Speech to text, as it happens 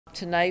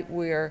Tonight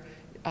we're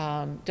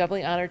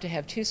doubly honored to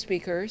have two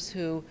speakers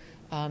who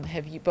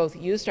have both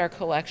used our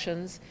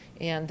collections,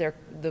 and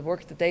the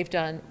work that they've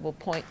done will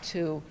point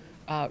to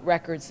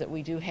records that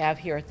we do have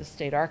here at the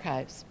State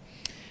Archives.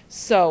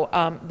 So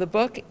the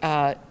book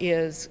that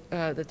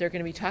they're going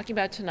to be talking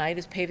about tonight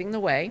is Paving the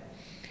Way,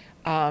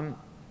 and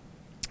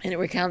it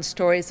recounts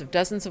stories of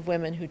dozens of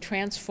women who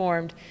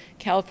transformed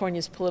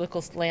California's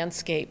political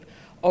landscape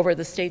over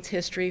the state's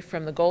history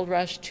from the gold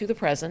rush to the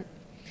present.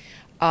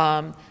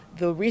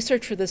 The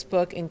research for this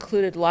book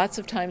included lots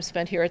of time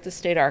spent here at the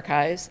State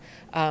Archives,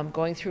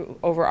 going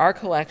over our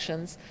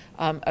collections,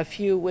 a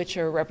few which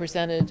are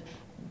represented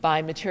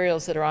by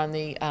materials that are on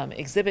the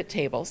exhibit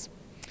tables.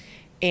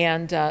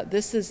 And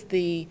this is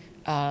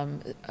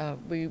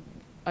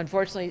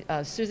unfortunately,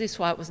 Susie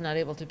Swatt was not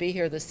able to be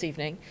here this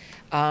evening,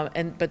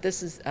 but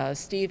this is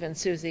Steve and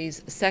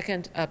Susie's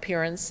second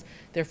appearance.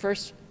 Their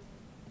first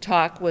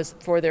talk was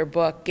for their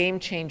book, Game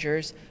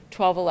Changers,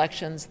 12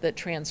 Elections That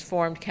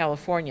Transformed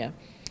California,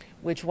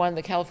 which won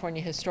the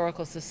California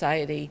Historical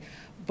Society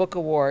Book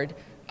Award,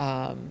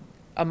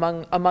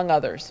 among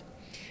others.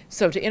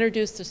 So to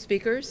introduce the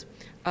speakers,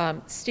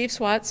 Steve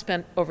Swatt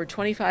spent over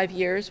 25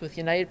 years with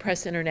United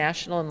Press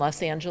International in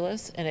Los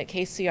Angeles and at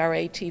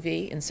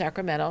KCRA-TV in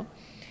Sacramento,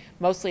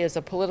 mostly as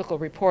a political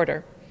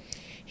reporter.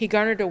 He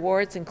garnered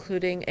awards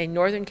including a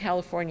Northern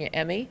California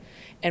Emmy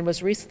and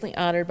was recently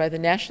honored by the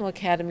National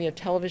Academy of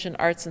Television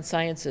Arts and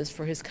Sciences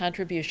for his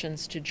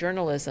contributions to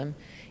journalism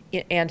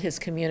and his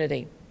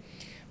community.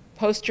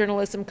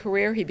 Post-journalism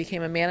career, he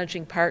became a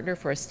managing partner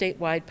for a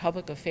statewide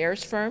public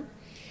affairs firm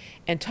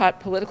and taught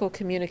political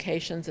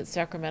communications at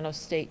Sacramento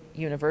State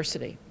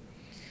University.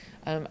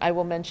 I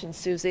will mention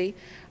Susie.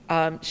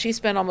 She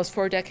spent almost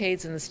 4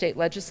 decades in the state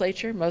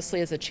legislature,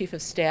 mostly as a chief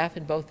of staff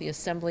in both the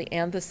Assembly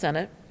and the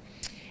Senate,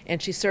 and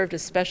she served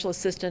as special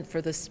assistant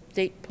for the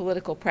State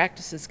Political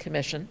Practices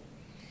Commission.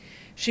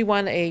 She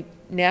won a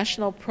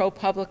National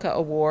ProPublica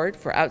Award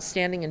for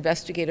outstanding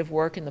investigative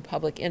work in the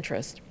public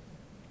interest.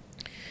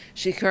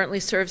 She currently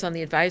serves on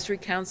the Advisory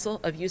Council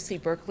of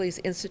UC Berkeley's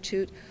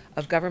Institute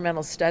of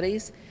Governmental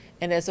Studies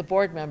and as a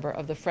board member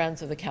of the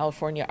Friends of the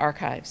California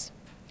Archives.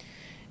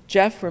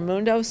 Jeff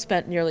Raimundo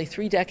spent nearly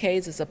 3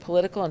 decades as a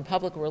political and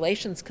public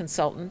relations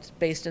consultant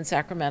based in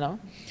Sacramento,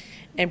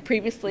 and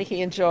previously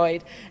he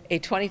enjoyed a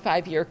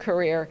 25-year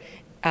career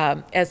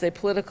as a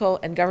political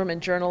and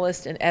government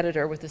journalist and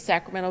editor with the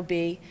Sacramento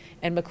Bee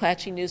and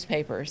McClatchy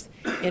newspapers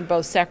in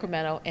both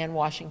Sacramento and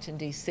Washington,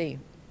 D.C.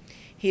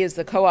 He is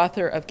the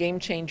co-author of Game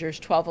Changers,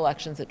 12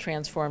 Elections That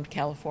Transformed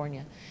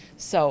California.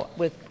 So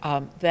with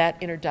that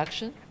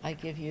introduction, I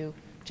give you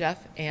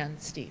Jeff and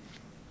Steve.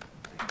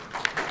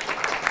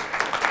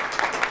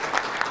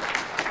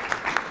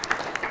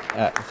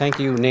 Thank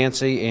you,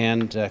 Nancy,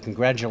 and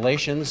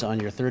congratulations on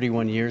your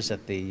 31 years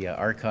at the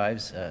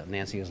Archives.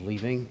 Nancy is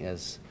leaving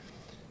as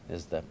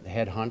the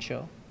head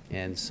honcho,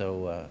 and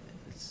so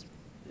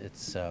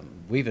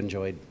we've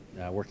enjoyed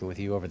working with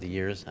you over the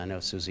years. I know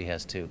Susie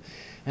has too.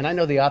 And I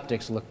know the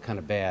optics look kind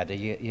of bad.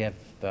 You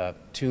have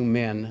 2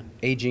 men,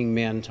 aging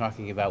men,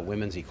 talking about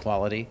women's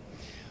equality.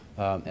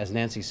 As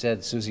Nancy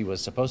said, Susie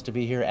was supposed to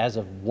be here. As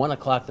of 1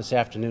 o'clock this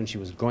afternoon, she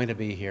was going to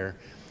be here,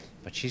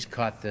 but she's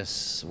caught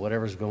this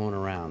whatever's going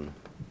around.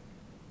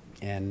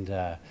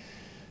 And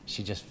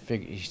she just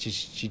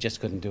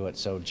couldn't do it.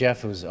 So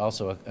Jeff, who's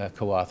also a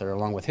co-author,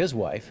 along with his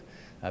wife,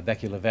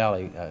 Becky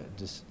LaVally,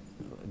 just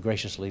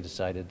graciously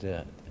decided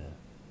to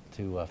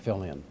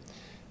fill in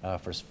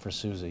for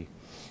Susie.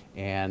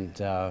 And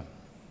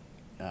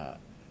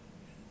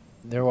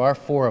there are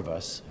 4 of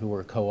us who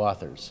were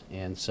co-authors,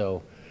 and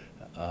so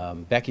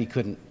Becky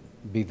couldn't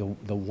be the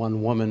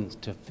one woman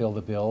to fill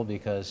the bill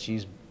because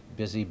she's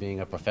busy being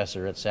a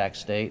professor at Sac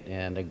State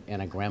and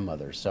a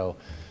grandmother. So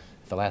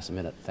at the last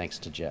minute, thanks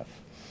to Jeff.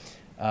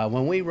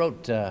 When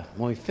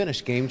we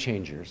finished Game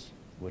Changers,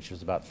 which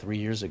was about 3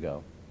 years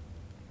ago,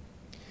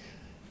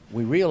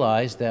 we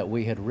realized that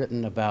we had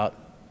written about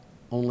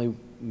only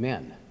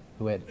men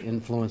who had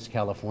influenced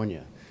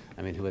California.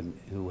 I mean,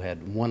 who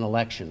had won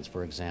elections,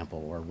 for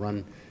example, or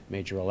run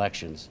major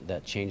elections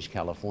that changed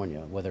California,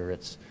 whether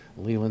it's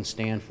Leland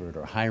Stanford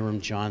or Hiram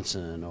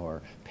Johnson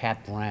or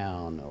Pat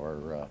Brown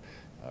or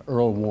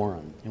Earl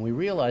Warren. And we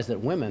realized that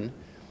women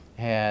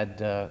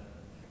had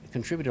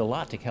contributed a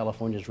lot to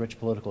California's rich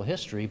political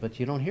history, but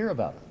you don't hear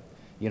about them.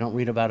 You don't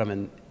read about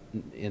them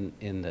in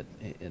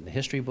the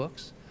history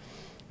books.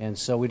 And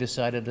so we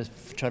decided to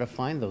try to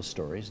find those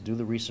stories, do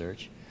the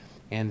research,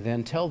 and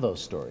then tell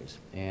those stories.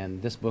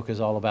 And this book is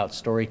all about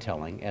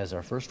storytelling, as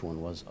our first one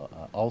was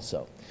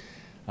also.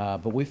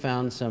 But we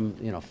found some,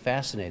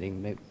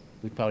 fascinating.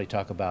 We'd probably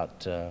talk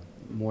about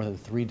more than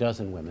 3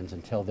 dozen women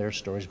and tell their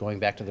stories going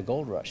back to the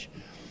gold rush.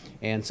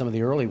 And some of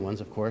the early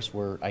ones, of course,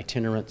 were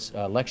itinerant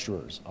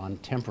lecturers on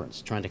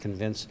temperance, trying to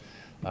convince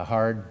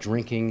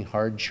hard-drinking,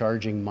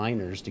 hard-charging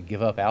miners to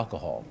give up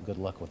alcohol. Good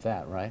luck with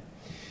that, right?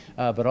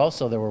 But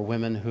also there were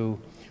women who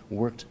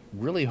worked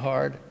really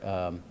hard,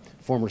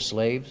 former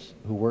slaves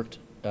who worked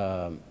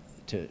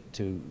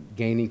to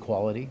gain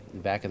equality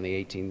back in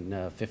the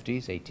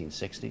 1850s,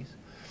 1860s.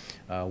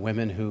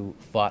 women who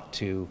fought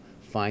to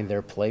find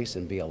their place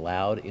and be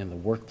allowed in the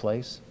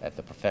workplace at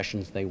the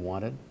professions they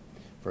wanted,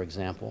 for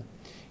example.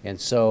 And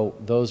so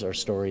those are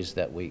stories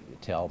that we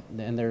tell,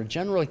 and they're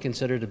generally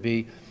considered to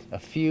be a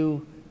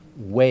few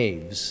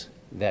waves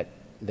that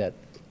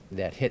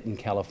hit in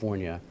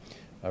California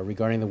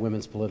regarding the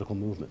women's political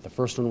movement. The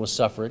first one was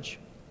suffrage,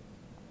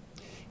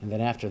 and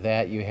then after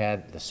that you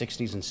had the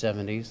 60s and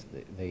 70s,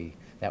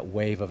 that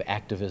wave of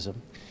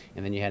activism,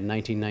 and then you had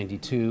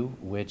 1992,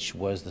 which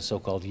was the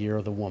so-called Year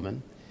of the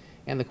Woman.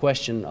 And the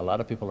question a lot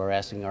of people are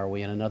asking, are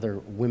we in another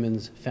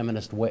women's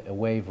feminist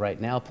wave right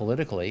now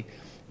politically,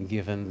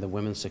 given the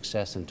women's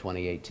success in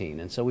 2018?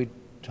 And so we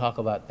talk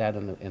about that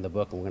in the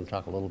book, and we're going to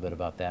talk a little bit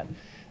about that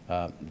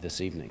this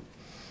evening.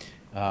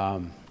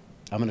 I'm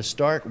going to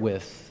start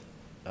with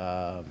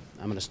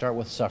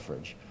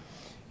suffrage,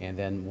 and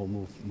then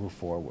we'll move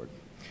forward.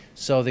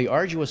 So the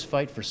arduous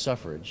fight for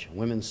suffrage,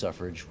 women's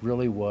suffrage,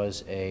 really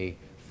was a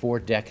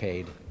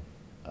 4-decade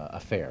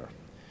affair.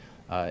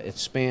 It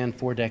spanned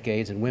 4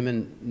 decades, and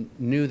women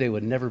knew they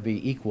would never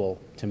be equal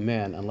to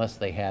men unless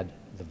they had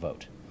the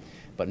vote.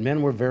 But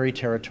men were very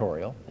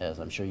territorial, as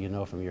I'm sure you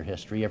know from your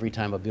history. Every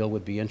time a bill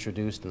would be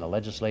introduced in the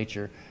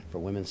legislature for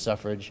women's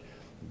suffrage,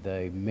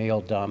 the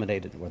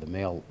male-dominated, or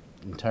the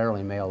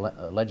entirely male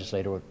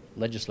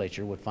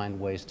legislature would find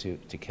ways to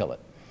kill it.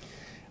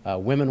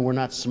 Women were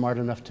not smart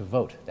enough to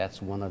vote.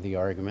 That's one of the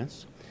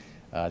arguments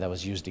that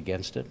was used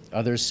against it.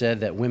 Others said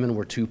that women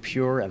were too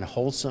pure and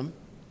wholesome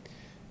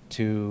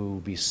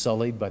to be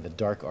sullied by the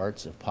dark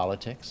arts of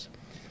politics.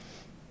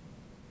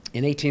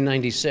 In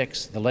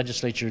 1896, the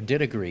legislature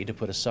did agree to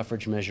put a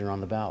suffrage measure on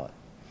the ballot.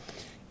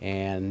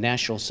 And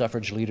national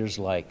suffrage leaders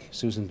like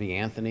Susan B.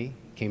 Anthony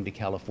came to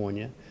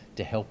California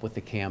to help with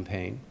the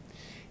campaign.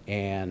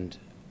 And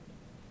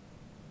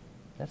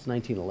that's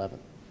 1911.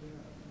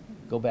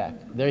 Go back.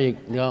 There you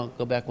go.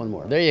 Go back one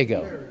more. There you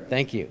go.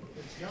 Thank you.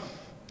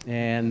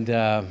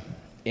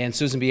 And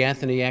Susan B.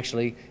 Anthony,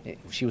 actually,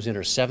 she was in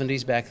her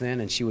 70s back then,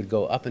 and she would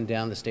go up and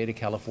down the state of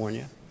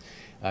California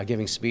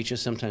giving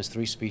speeches, sometimes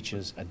 3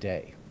 speeches a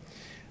day.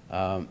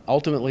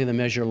 Ultimately, the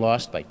measure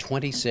lost by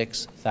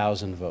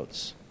 26,000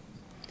 votes.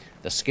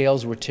 The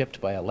scales were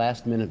tipped by a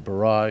last-minute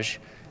barrage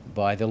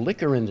by the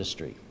liquor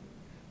industry,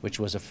 which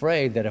was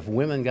afraid that if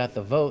women got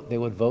the vote, they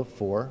would vote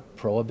for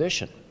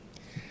prohibition.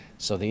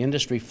 So the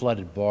industry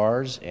flooded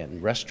bars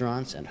and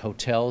restaurants and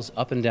hotels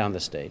up and down the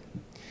state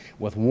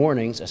with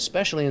warnings,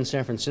 especially in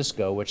San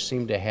Francisco, which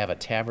seemed to have a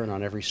tavern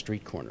on every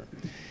street corner.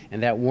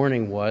 And that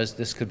warning was,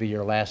 this could be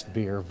your last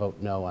beer, vote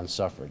no on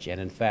suffrage. And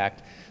in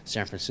fact,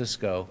 San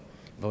Francisco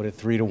voted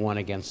 3-1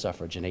 against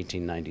suffrage in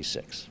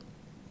 1896.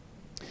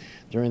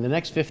 During the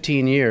next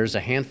 15 years, a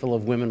handful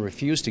of women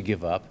refused to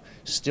give up,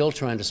 still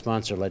trying to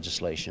sponsor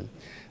legislation,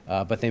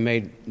 but they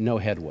made no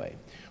headway.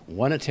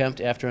 One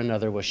attempt after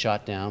another was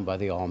shot down by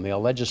the all-male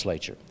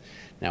legislature.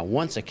 Now,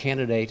 once a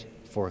candidate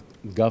for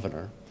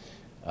governor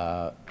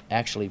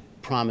actually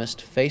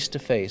promised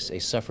face-to-face a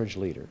suffrage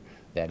leader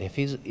that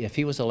if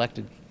he was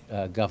elected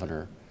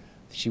governor,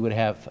 she would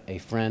have a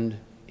friend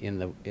in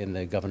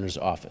the governor's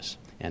office,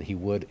 and he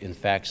would, in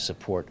fact,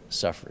 support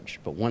suffrage.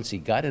 But once he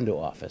got into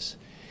office,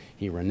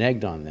 he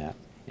reneged on that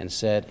and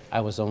said,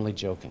 I was only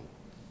joking.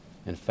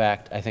 In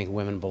fact, I think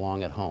women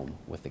belong at home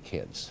with the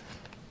kids.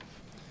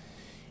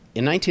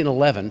 In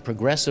 1911,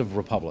 progressive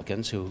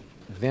Republicans, who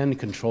then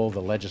controlled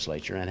the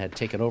legislature and had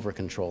taken over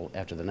control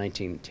after the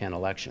 1910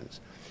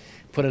 elections,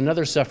 put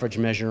another suffrage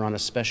measure on a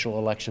special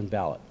election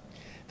ballot.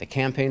 The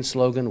campaign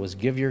slogan was,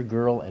 give your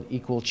girl an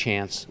equal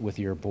chance with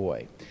your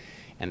boy.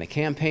 And the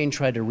campaign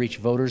tried to reach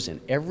voters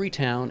in every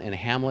town and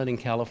hamlet in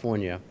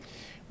California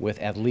with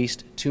at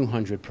least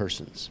 200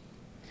 persons.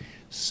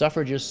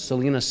 Suffragist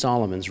Selina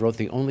Solomons wrote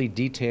the only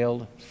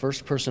detailed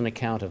first-person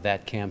account of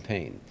that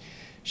campaign.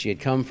 She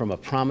had come from a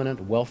prominent,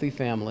 wealthy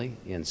family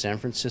in San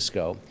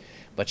Francisco,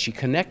 but she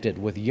connected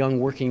with young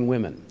working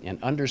women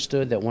and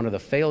understood that one of the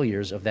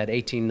failures of that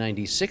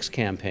 1896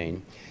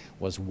 campaign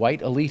was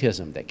white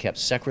elitism that kept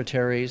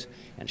secretaries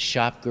and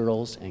shop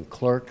girls and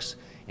clerks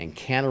and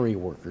cannery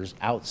workers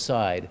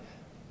outside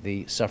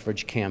the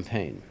suffrage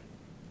campaign.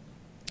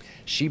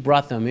 She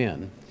brought them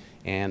in,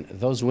 and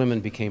those women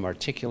became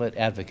articulate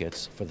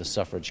advocates for the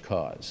suffrage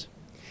cause.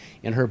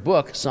 In her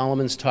book,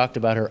 Solomons talked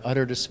about her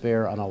utter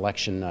despair on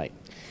election night,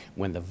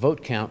 when the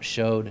vote count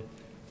showed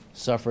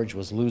suffrage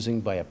was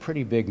losing by a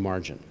pretty big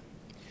margin.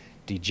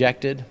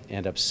 Dejected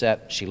and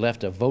upset, she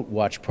left a vote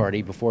watch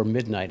party before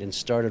midnight and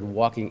started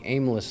walking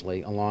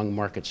aimlessly along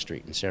Market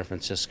Street in San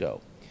Francisco.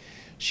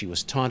 She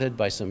was taunted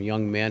by some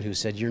young men who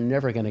said, you're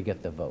never going to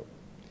get the vote.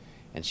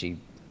 And she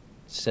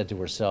said to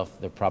herself,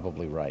 they're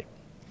probably right.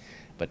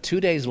 But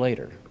 2 days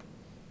later,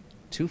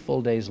 2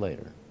 full days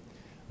later,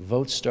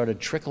 votes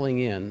started trickling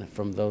in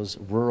from those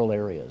rural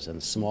areas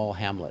and small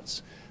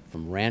hamlets,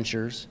 from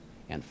ranchers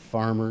and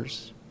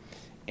farmers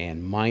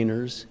and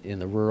miners in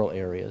the rural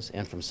areas,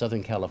 and from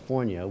Southern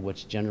California,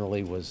 which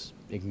generally was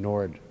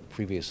ignored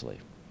previously.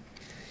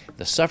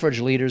 The suffrage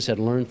leaders had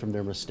learned from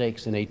their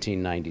mistakes in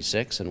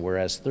 1896, and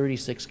whereas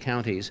 36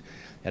 counties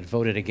had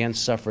voted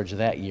against suffrage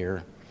that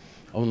year,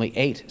 Only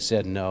 8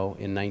 said no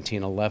in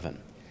 1911.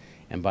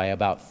 And by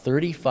about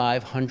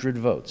 3,500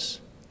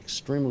 votes,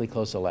 extremely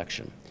close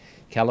election,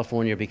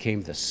 California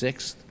became the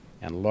 6th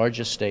and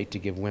largest state to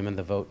give women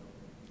the vote.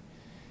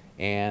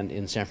 And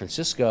in San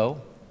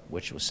Francisco,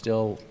 which was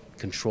still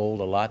controlled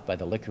a lot by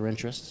the liquor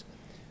interests,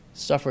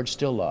 suffrage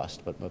still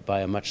lost, but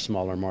by a much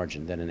smaller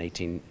margin than in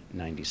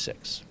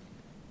 1896.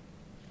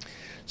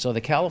 So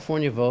the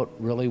California vote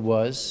really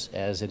was,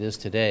 as it is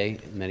today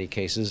in many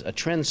cases, a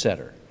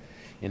trendsetter.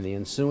 In the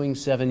ensuing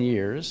 7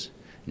 years,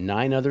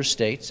 9 other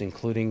states,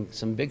 including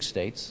some big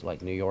states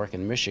like New York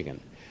and Michigan,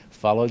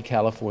 followed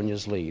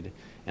California's lead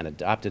and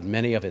adopted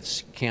many of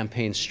its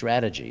campaign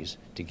strategies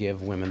to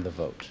give women the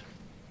vote.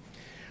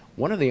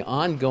 One of the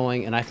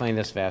ongoing, and I find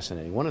this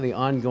fascinating, one of the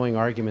ongoing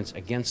arguments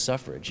against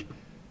suffrage,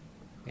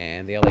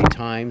 and the LA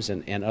Times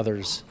and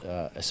others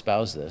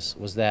espouse this,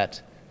 was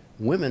that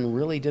women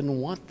really didn't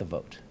want the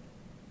vote.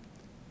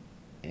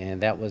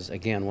 And that was,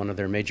 again, one of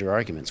their major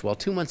arguments. Well,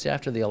 2 months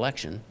after the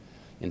election,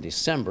 in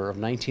December of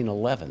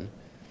 1911,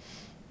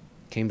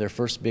 came their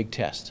first big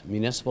test,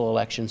 municipal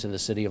elections in the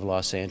city of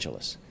Los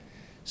Angeles.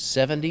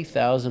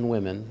 70,000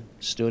 women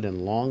stood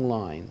in long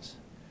lines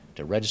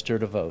to register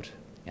to vote,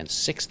 and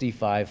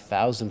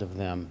 65,000 of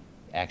them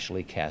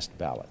actually cast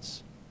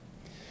ballots.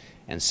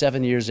 And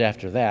 7 years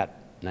after that,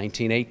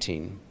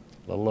 1918,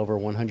 a little over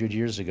 100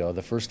 years ago,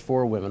 the first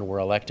 4 women were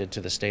elected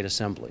to the state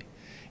assembly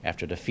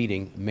after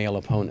defeating male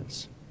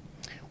opponents.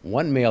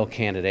 One male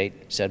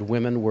candidate said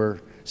women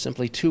were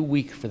simply too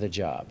weak for the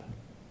job,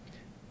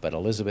 but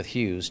Elizabeth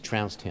Hughes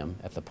trounced him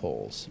at the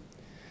polls.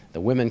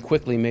 The women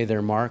quickly made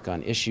their mark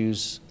on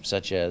issues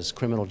such as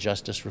criminal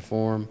justice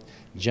reform,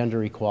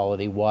 gender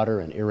equality, water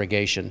and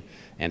irrigation,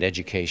 and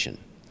education.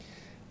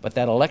 But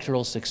that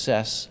electoral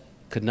success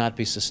could not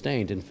be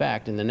sustained. In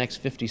fact, in the next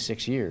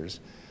 56 years,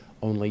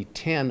 only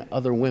 10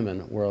 other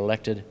women were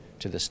elected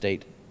to the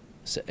state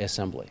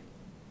assembly,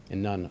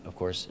 and none, of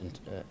course,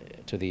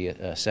 to the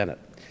Senate.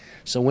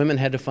 So women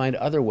had to find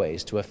other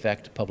ways to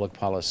affect public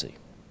policy.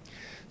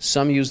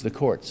 Some used the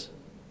courts,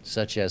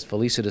 such as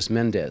Felicitas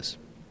Mendez,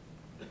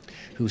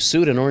 who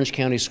sued an Orange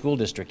County school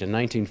district in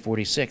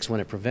 1946 when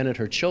it prevented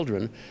her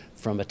children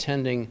from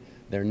attending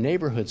their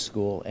neighborhood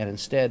school and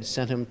instead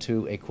sent them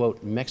to a,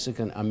 quote,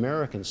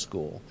 Mexican-American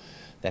school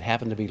that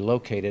happened to be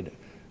located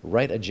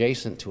right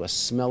adjacent to a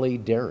smelly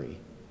dairy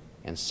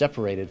and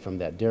separated from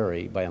that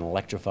dairy by an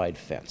electrified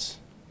fence.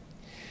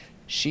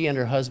 She and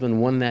her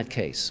husband won that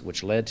case,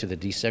 which led to the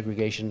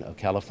desegregation of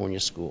California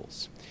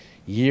schools,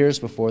 years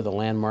before the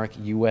landmark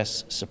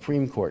U.S.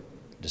 Supreme Court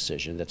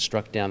decision that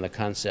struck down the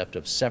concept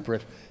of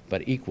separate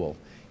but equal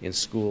in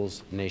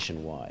schools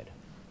nationwide.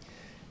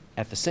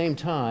 At the same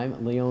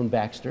time, Leon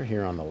Baxter,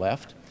 here on the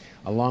left,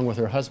 along with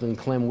her husband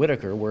Clem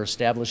Whitaker, were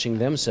establishing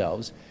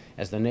themselves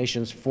as the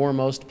nation's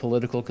foremost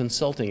political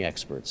consulting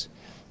experts,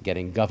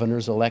 getting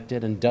governors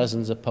elected and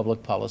dozens of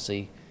public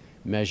policy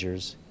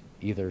measures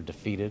either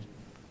defeated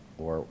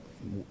or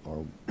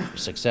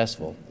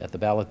successful at the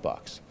ballot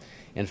box.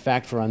 In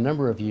fact, for a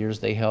number of years,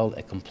 they held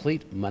a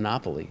complete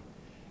monopoly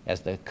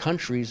as the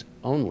country's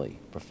only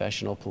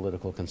professional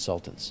political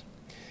consultants.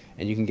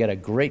 And you can get a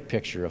great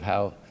picture of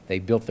how they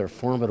built their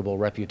formidable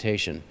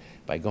reputation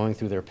by going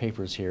through their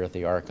papers here at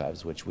the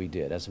archives, which we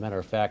did. As a matter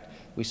of fact,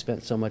 we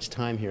spent so much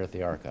time here at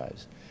the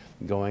archives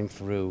going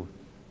through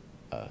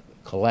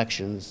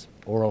collections,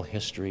 oral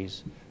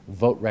histories,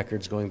 vote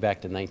records going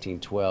back to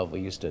 1912. We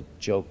used to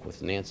joke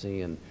with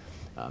Nancy and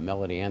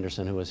Melody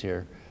Anderson, who was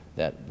here,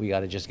 that we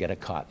got to just get a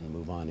cot and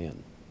move on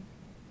in.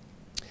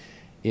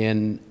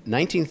 In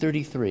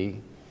 1933,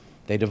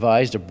 they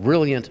devised a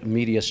brilliant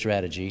media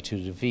strategy to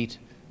defeat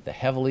the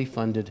heavily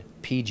funded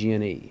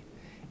PG&E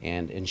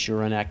and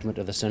ensure enactment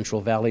of the Central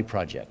Valley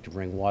Project to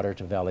bring water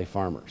to valley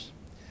farmers.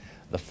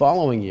 The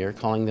following year,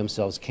 calling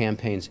themselves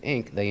Campaigns,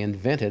 Inc., they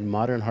invented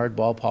modern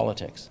hardball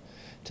politics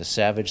to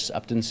savage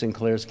Upton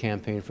Sinclair's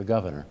campaign for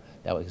governor.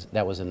 That was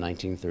in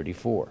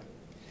 1934.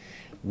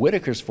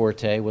 Whitaker's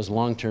forte was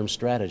long-term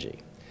strategy.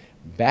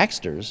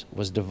 Baxter's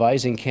was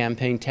devising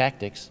campaign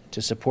tactics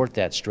to support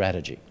that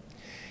strategy.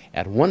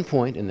 At one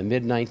point in the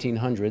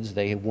mid-1900s,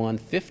 they had won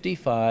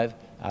 55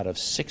 out of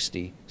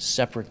 60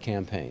 separate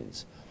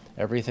campaigns,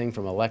 everything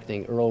from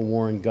electing Earl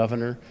Warren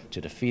governor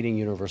to defeating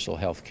universal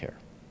health care.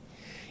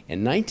 In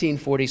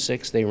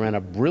 1946, they ran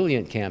a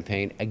brilliant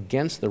campaign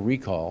against the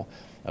recall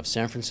of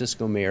San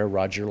Francisco Mayor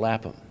Roger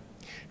Lapham,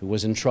 who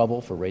was in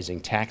trouble for raising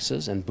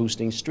taxes and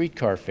boosting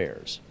streetcar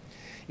fares.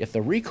 If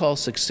the recall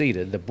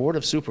succeeded, the Board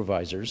of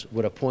Supervisors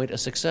would appoint a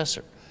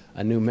successor,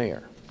 a new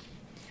mayor.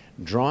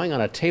 Drawing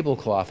on a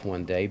tablecloth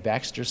one day,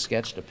 Baxter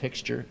sketched a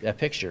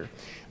picture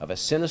of a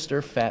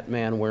sinister fat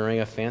man wearing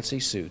a fancy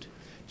suit,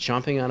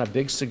 chomping on a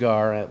big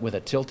cigar with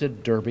a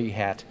tilted derby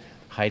hat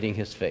hiding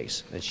his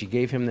face. And she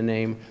gave him the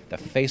name the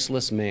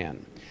Faceless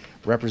Man,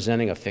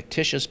 representing a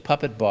fictitious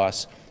puppet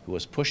boss who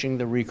was pushing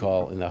the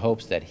recall in the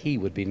hopes that he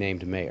would be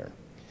named mayor.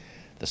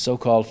 The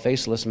so-called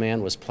Faceless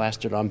Man was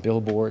plastered on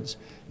billboards,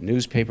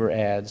 newspaper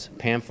ads,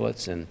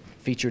 pamphlets, and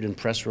featured in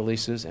press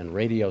releases and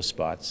radio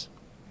spots.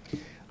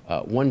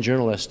 One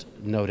journalist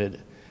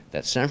noted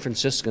that San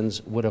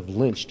Franciscans would have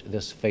lynched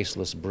this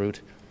faceless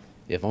brute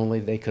if only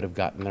they could have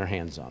gotten their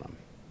hands on him.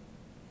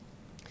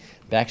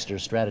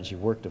 Baxter's strategy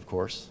worked, of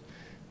course.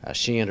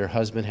 She and her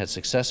husband had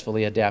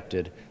successfully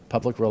adapted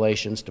public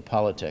relations to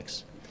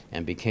politics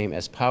and became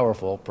as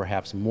powerful,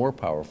 perhaps more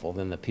powerful,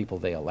 than the people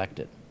they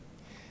elected.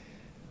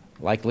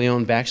 Like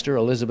Leon Baxter,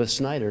 Elizabeth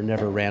Snyder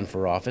never ran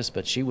for office,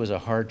 but she was a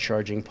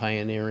hard-charging,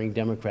 pioneering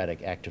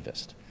Democratic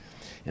activist.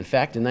 In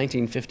fact, in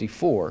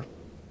 1954,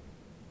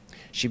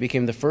 she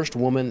became the first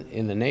woman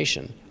in the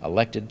nation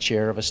elected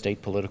chair of a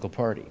state political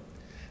party.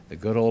 The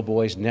Good Old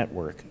Boys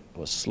Network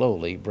was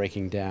slowly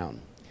breaking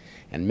down,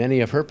 and many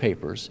of her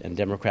papers and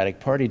Democratic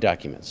Party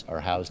documents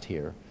are housed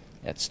here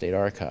at State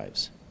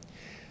Archives.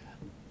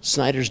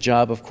 Snyder's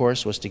job, of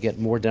course, was to get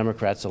more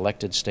Democrats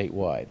elected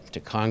statewide, to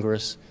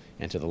Congress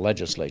and to the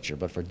legislature.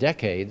 But for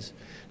decades,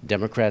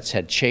 Democrats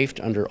had chafed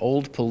under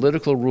old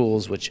political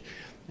rules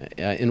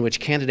in which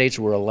candidates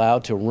were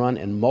allowed to run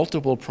in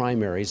multiple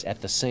primaries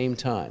at the same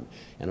time,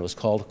 and it was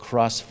called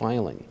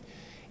cross-filing,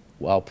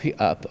 all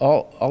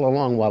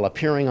along while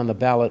appearing on the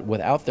ballot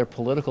without their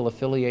political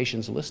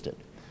affiliations listed.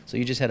 So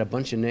you just had a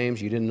bunch of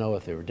names. You didn't know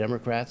if they were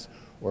Democrats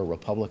or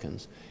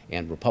Republicans,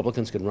 and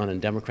Republicans could run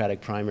in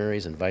Democratic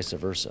primaries and vice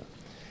versa.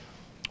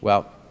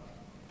 Well,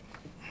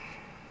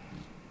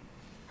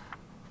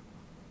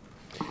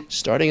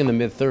 starting in the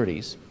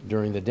mid-30s,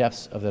 during the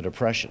depths of the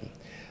Depression,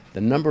 the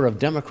number of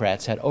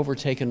Democrats had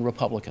overtaken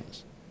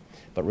Republicans.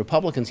 But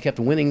Republicans kept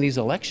winning these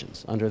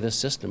elections under this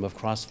system of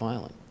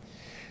cross-filing.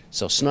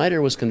 So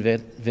Snyder was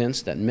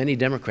convinced that many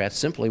Democrats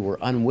simply were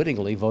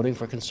unwittingly voting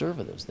for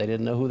conservatives. They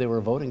didn't know who they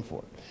were voting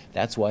for.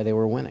 That's why they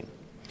were winning.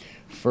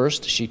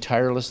 First, she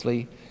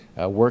tirelessly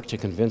worked to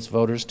convince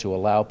voters to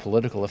allow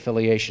political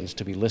affiliations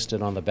to be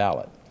listed on the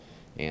ballot.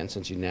 And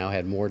since you now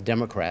had more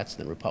Democrats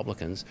than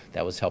Republicans,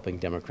 that was helping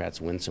Democrats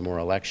win some more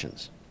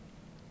elections.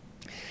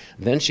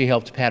 Then she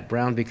helped Pat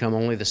Brown become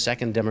only the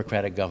second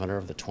Democratic governor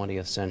of the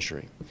 20th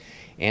century.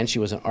 And she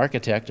was an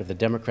architect of the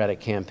Democratic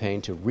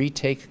campaign to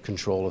retake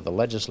control of the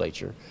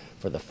legislature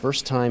for the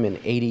first time in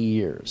 80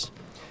 years.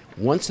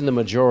 Once in the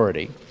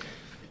majority,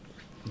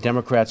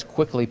 Democrats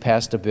quickly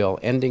passed a bill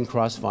ending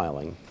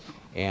cross-filing,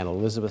 and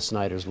Elizabeth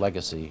Snyder's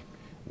legacy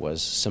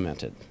was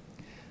cemented.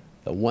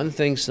 The one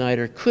thing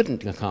Snyder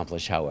couldn't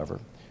accomplish, however,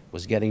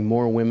 was getting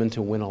more women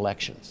to win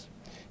elections.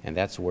 And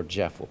that's where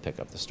Jeff will pick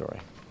up the story.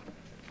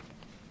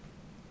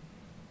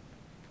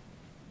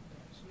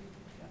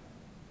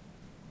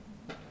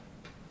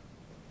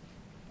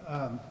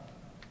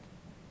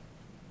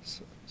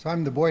 So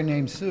I'm the boy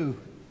named Sue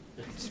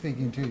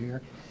speaking to you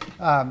here.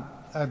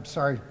 I'm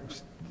sorry,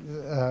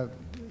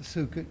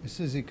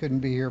 Susie couldn't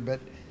be here, but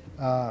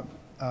I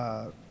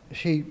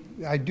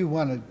do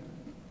want to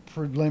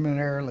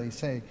preliminarily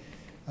say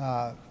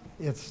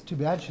it's too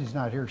bad she's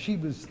not here. She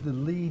was the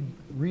lead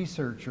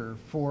researcher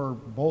for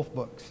both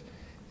books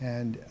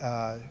and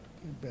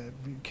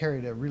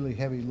carried a really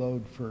heavy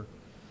load for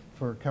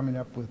coming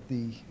up with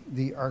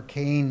the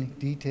arcane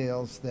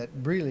details that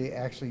really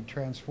actually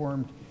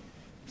transformed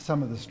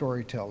some of the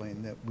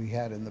storytelling that we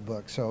had in the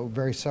book. So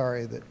very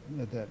sorry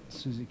that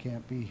Susie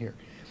can't be here.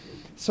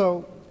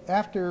 So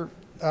after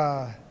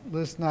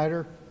Liz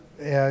Snyder,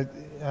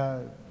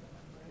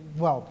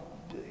 well,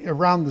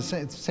 around the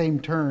same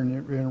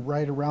turn,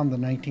 right around the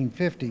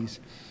 1950s,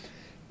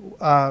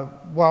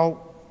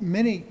 while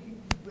many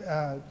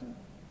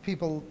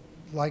people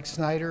like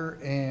Snyder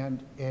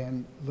and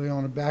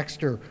Leona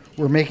Baxter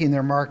were making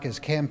their mark as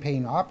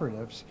campaign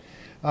operatives,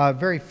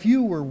 very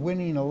few were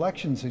winning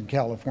elections in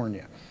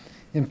California.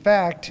 In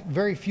fact,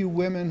 very few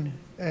women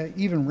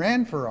even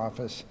ran for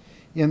office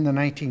in the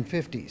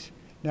 1950s.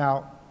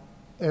 Now,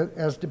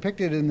 as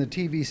depicted in the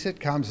TV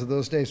sitcoms of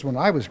those days when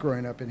I was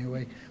growing up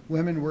anyway,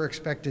 women were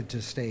expected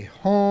to stay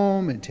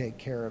home and take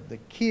care of the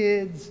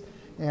kids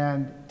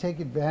and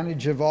take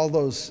advantage of all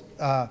those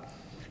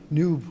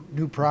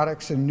new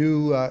products and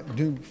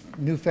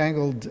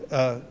newfangled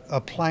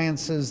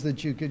appliances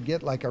that you could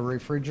get, like a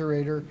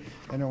refrigerator.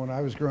 I know when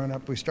I was growing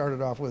up, we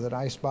started off with an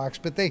ice box,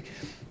 but they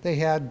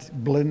had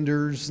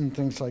blenders and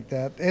things like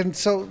that. And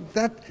so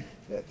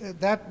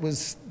that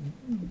was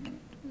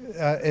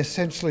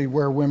essentially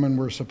where women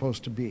were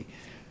supposed to be.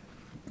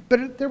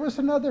 But there was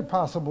another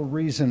possible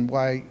reason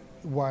why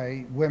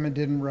women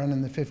didn't run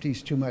in the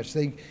 50s too much.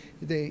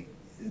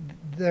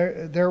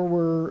 There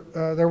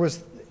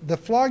was the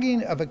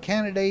flogging of a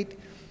candidate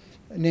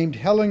named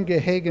Helen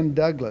Gahagan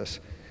Douglas,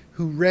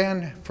 who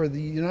ran for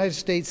the United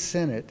States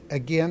Senate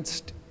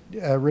against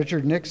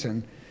Richard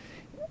Nixon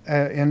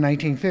in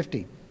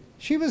 1950.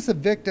 She was the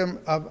victim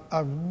of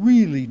a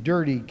really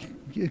dirty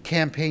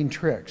campaign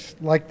tricks,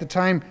 like the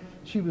time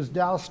she was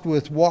doused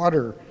with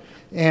water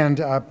and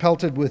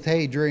pelted with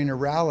hay during a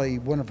rally,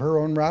 one of her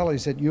own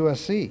rallies at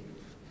USC,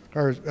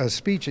 or a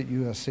speech at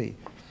USC.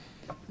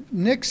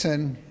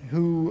 Nixon,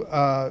 who,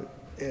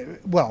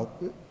 well,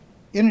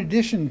 in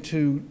addition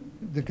to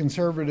the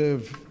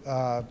conservative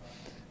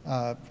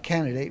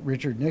candidate,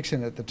 Richard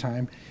Nixon at the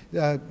time,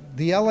 the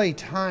LA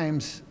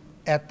Times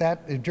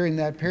during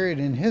that period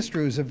in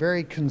history, was a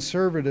very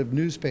conservative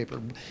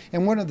newspaper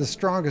and one of the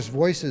strongest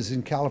voices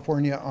in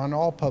California on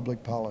all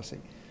public policy,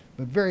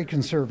 but very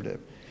conservative.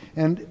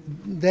 And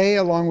they,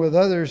 along with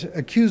others,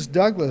 accused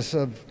Douglas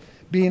of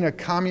being a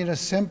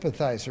communist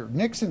sympathizer.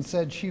 Nixon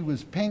said she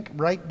was pink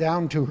right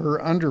down to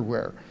her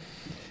underwear.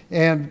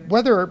 And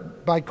whether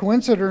by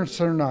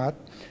coincidence or not,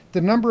 the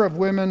number of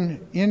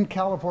women in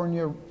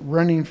California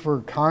running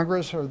for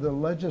Congress or the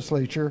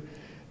legislature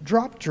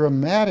dropped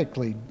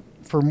dramatically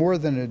for more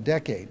than a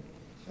decade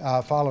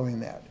following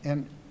that.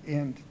 And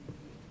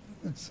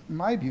it's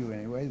my view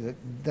anyway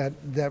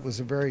that was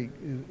a very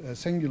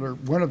singular,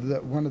 one of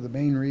the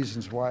main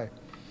reasons why.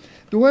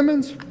 The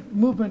women's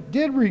movement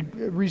did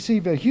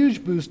receive a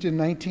huge boost in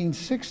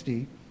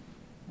 1960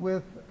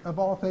 with, of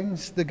all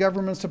things, the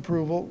government's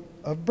approval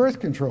of birth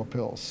control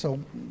pills. So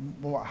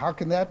how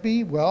can that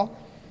be? Well,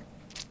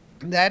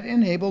 that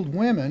enabled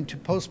women to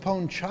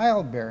postpone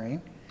childbearing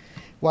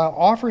while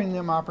offering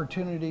them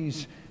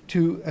opportunities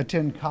to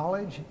attend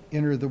college,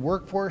 enter the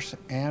workforce,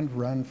 and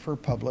run for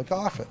public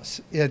office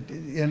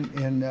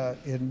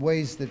in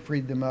ways that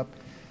freed them up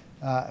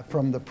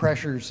from the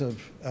pressures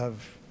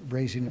of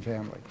raising a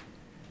family.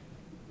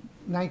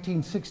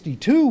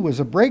 1962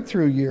 was a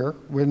breakthrough year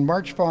when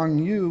March Fong,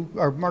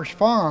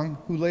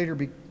 who later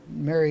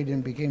married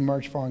and became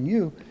March Fong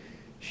Yu,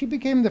 she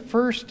became the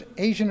first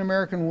Asian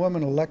American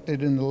woman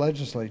elected in the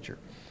legislature.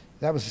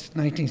 That was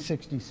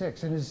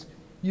 1966. And as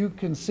you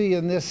can see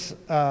in this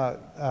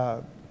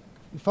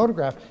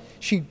photograph,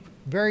 she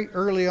very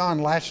early on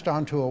latched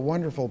onto a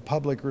wonderful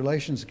public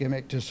relations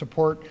gimmick to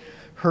support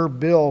her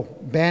bill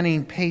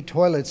banning pay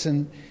toilets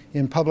in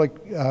public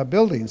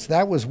buildings.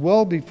 That was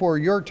well before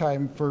your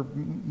time for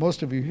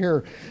most of you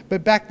here.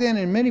 But back then,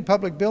 in many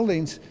public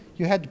buildings,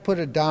 you had to put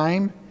a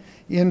dime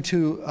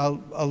into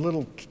a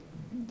little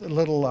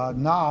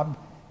knob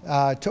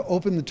to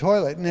open the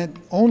toilet, and it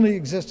only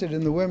existed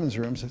in the women's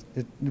rooms.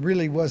 It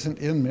really wasn't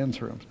in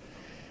men's rooms.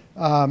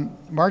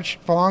 March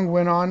Fong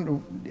went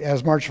on,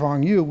 as March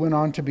Fong Yu, went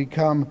on to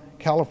become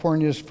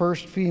California's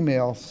first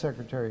female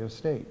Secretary of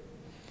State.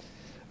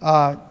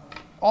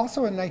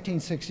 Also in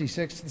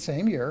 1966, the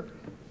same year,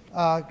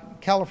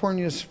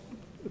 California's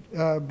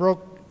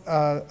broke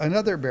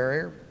another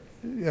barrier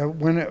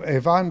when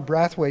Yvonne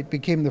Brathwaite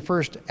became the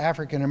first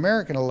African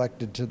American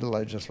elected to the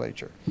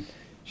legislature.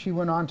 She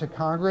went on to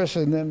Congress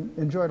and then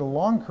enjoyed a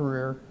long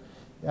career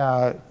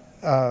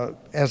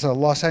as a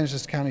Los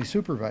Angeles County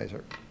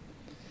supervisor.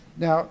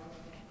 Now,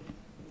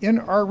 in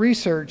our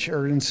research,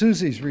 or in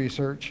Susie's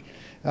research,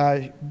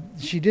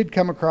 she did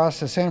come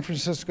across a San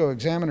Francisco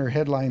Examiner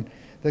headline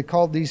that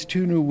called these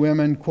two new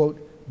women,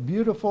 quote,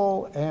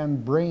 beautiful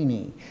and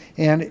brainy.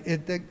 And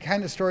the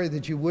kind of story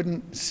that you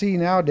wouldn't see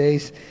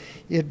nowadays.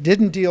 It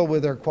didn't deal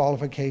with their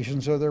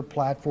qualifications or their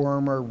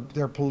platform or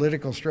their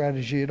political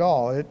strategy at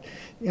all. It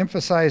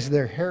emphasized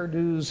their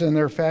hairdos and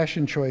their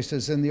fashion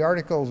choices, and the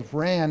articles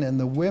ran in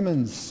the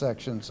women's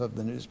sections of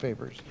the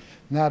newspapers,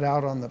 not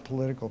out on the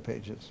political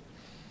pages.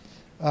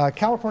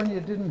 California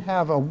didn't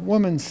have a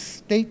woman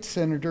state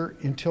senator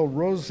until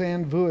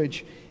Roseanne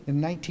Vuitch in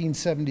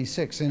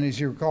 1976, and as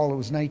you recall, it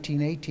was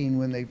 1918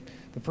 when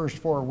the first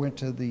four went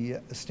to the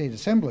state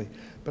assembly.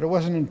 But it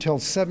wasn't until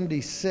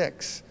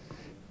 76,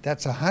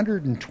 that's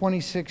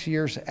 126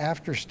 years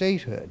after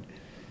statehood,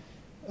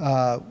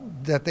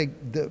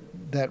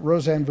 that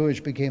Roseanne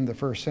Vuitch became the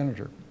first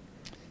senator.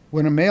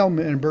 When a male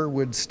member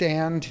would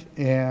stand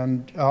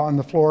on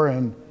the floor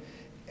and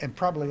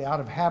probably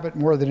out of habit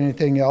more than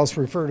anything else,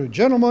 refer to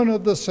gentlemen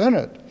of the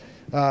Senate,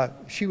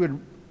 she would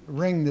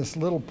ring this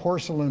little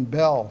porcelain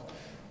bell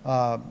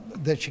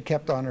that she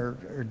kept on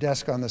her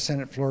desk on the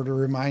Senate floor to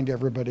remind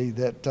everybody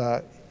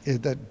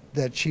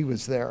that she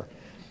was there.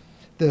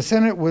 The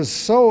Senate was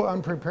so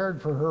unprepared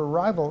for her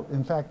arrival,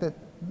 in fact,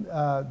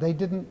 that they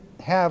didn't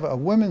have a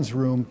women's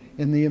room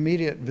in the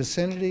immediate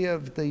vicinity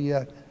of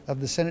the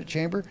Senate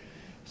chamber,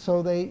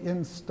 so they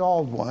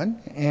installed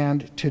one,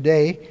 and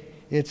today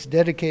it's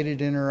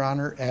dedicated in her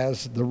honor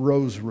as the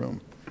Rose Room.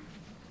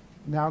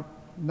 Now,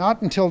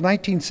 not until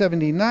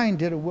 1979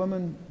 did a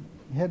woman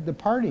head the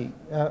party,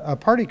 a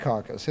party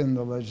caucus in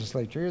the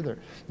legislature either.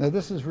 Now,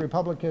 this is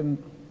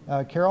Republican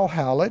Carol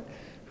Howlett,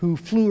 who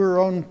flew her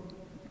own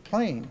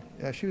plane.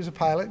 She was a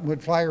pilot and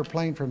would fly her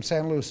plane from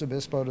San Luis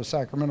Obispo to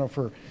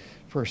Sacramento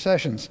for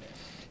sessions.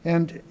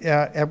 And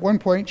at one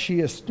point,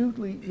 she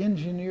astutely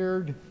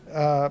engineered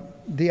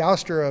the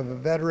ouster of a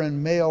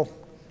veteran male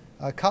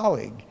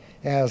colleague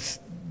as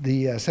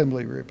the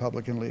Assembly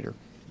Republican leader.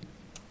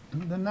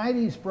 The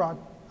 90s brought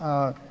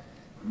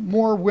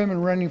more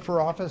women running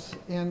for office,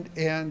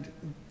 and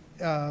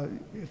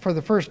for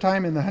the first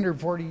time in the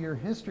 140-year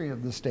history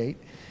of the state,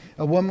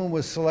 a woman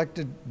was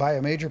selected by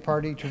a major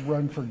party to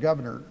run for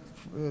governor,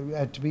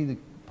 to be the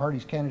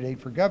party's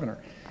candidate for governor.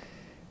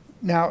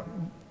 Now,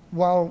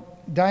 while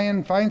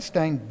Dianne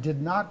Feinstein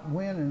did not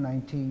win in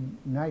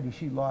 1990,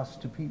 she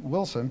lost to Pete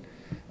Wilson,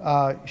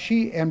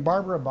 she and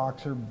Barbara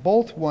Boxer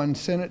both won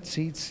Senate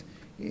seats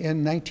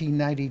in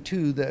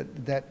 1992,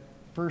 that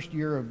first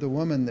year of the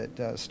woman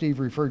that Steve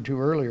referred to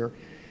earlier.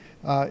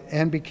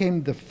 and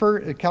became the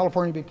first.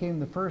 California became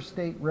the first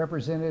state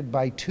represented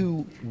by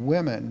 2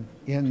 women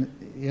in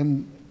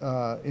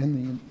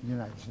the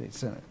United States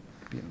Senate.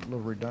 Being a little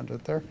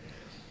redundant there.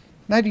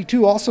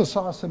 92 also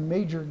saw some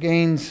major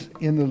gains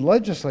in the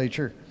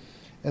legislature,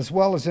 as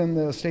well as in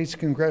the state's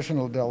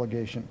congressional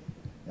delegation.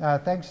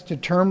 Thanks to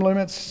term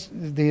limits,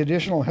 the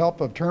additional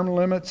help of term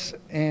limits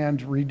and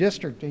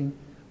redistricting,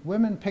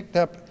 women picked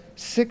up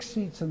 6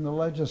 seats in the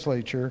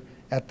legislature,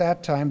 at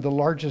that time the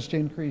largest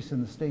increase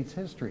in the state's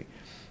history.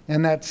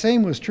 And that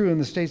same was true in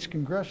the state's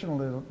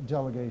congressional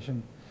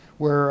delegation,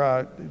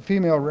 where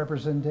female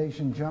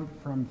representation jumped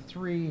from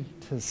 3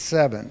 to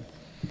 7.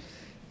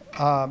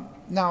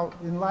 Now,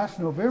 in last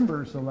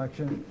November's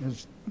election,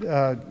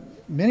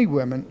 many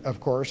women, of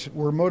course,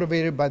 were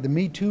motivated by the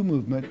Me Too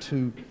movement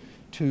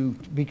to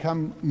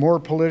become more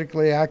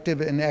politically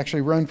active and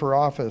actually run for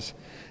office,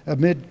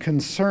 amid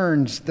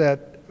concerns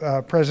that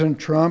President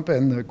Trump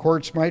and the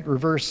courts might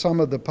reverse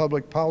some of the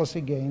public policy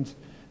gains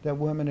that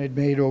women had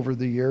made over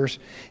the years,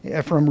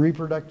 from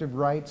reproductive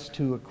rights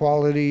to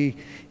equality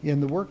in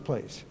the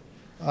workplace.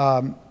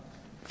 For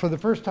the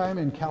first time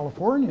in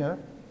California,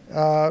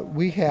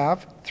 we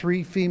have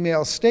 3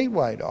 female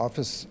statewide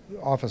office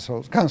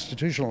holders,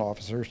 constitutional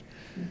officers,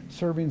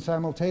 serving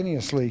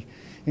simultaneously,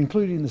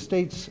 including the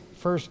state's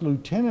first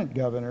lieutenant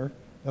governor,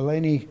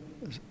 Eleni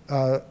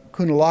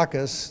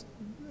Kounalakis,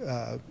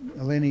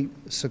 Eleni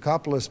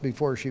Sakopoulos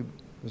before she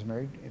was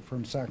married,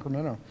 from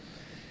Sacramento.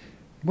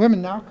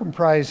 Women now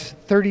comprise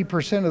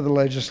 30% of the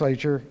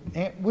legislature,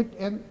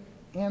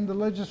 and the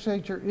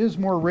legislature is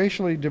more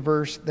racially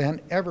diverse than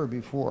ever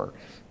before,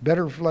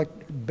 better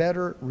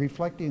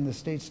reflecting the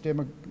state's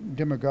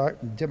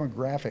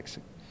demographics.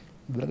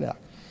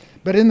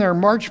 But in their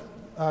march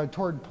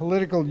toward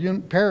political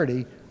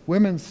parity,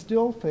 women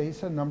still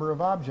face a number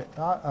of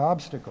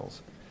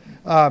obstacles.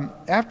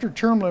 After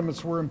term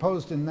limits were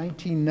imposed in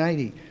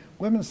 1990,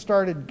 women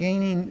started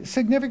gaining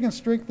significant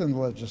strength in the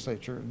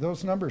legislature.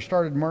 Those numbers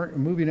started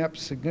moving up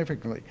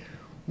significantly.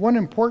 One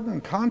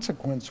important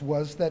consequence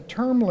was that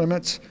term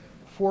limits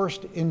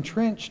forced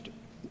entrenched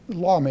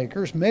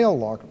lawmakers,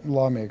 male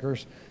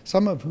lawmakers,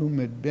 some of whom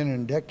had been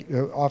in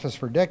office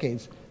for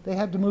decades, they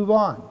had to move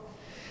on.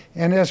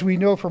 And as we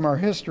know from our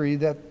history,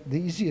 that the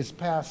easiest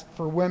path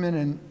for women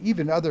and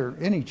even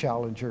any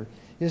challenger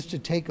is to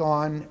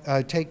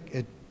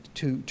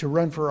to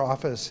run for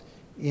office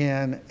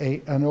in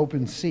an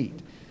open seat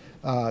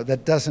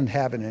that doesn't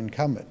have an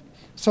incumbent.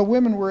 So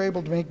women were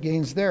able to make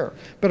gains there.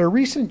 But a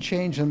recent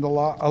change in the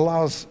law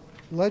allows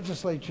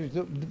legislatures,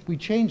 we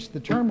changed the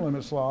term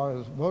limits law,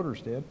 as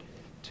voters did,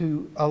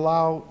 to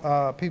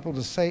allow people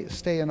to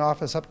stay in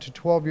office up to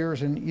 12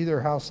 years in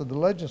either house of the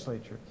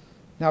legislature.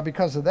 Now,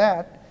 because of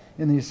that,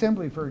 in the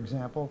assembly, for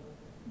example,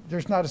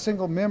 there's not a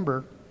single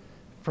member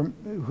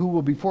who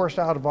will be forced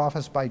out of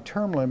office by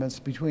term limits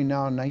between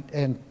now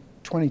and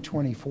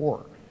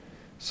 2024.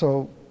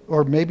 So,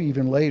 or maybe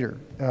even later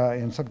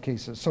in some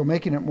cases. So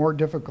making it more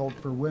difficult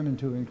for women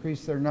to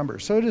increase their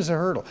numbers. So it is a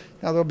hurdle.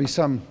 Now there'll be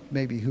some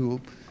maybe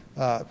who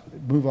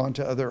move on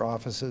to other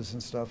offices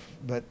and stuff,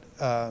 but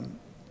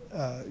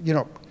you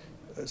know,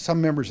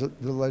 some members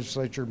of the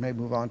legislature may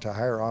move on to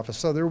higher office.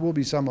 So there will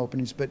be some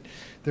openings, but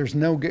there's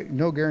no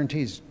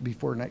guarantees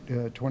before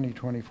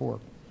 2024.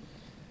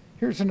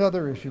 Here's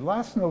another issue.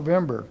 Last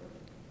November,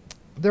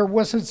 there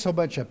wasn't so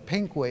much a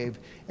pink wave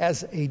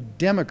as a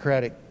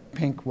Democratic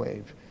pink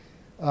wave.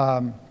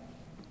 That's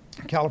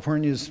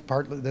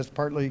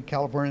partly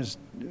California's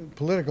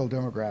political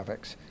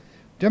demographics.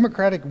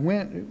 Democratic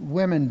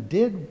women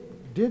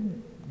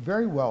did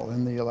very well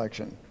in the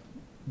election.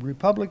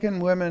 Republican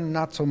women,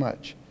 not so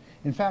much.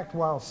 In fact,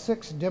 while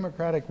 6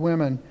 Democratic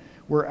women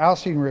were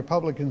ousting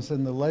Republicans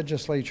in the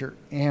legislature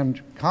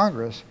and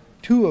Congress,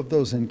 2 of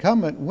those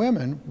incumbent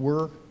women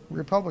were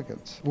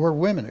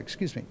women,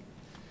 excuse me.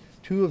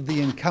 2 of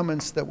the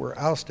incumbents that were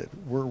ousted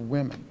were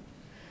women.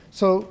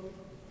 So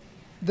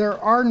there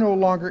are no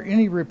longer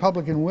any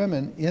Republican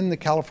women in the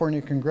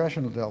California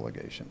congressional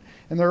delegation,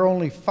 and there are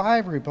only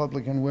 5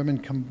 Republican women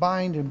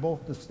combined in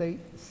both the state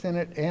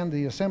Senate and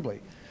the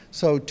Assembly.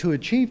 So to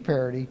achieve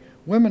parity,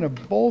 women of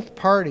both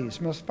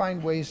parties must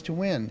find ways to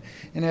win.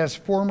 And as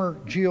former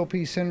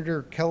GOP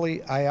Senator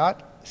Kelly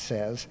Ayotte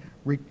says,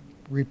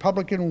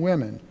 Republican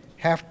women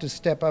have to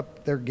step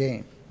up their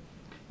game.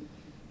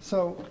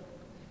 So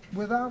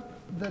without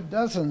the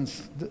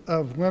dozens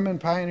of women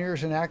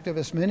pioneers and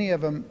activists, many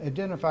of them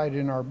identified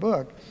in our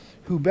book,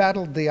 who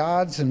battled the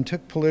odds and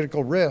took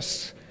political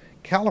risks,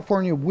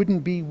 California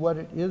wouldn't be what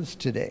it is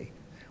today.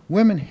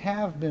 Women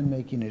have been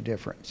making a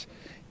difference,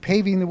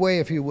 paving the way,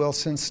 if you will,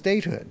 since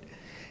statehood,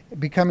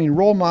 becoming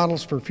role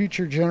models for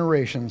future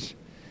generations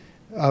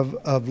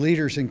of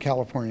leaders in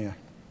California.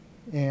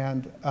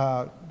 And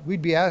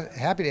we'd be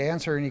happy to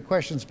answer any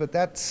questions, but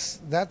that's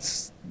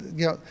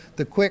you know,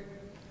 the quick.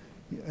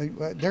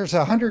 There's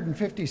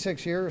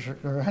 156 years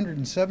or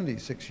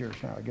 176 years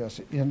now, I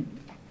guess, in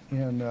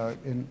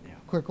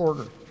quick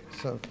order.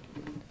 So,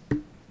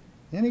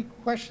 any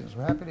questions?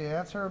 We're happy to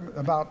answer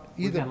about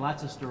either. We've got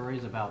lots of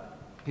stories about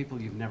people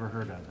you've never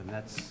heard of, and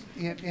that's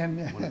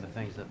And one of the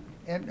things that...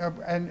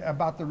 And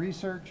about the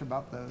research,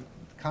 about the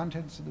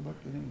contents of the book,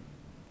 any?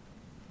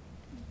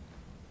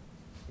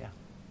 Yeah.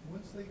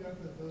 Once they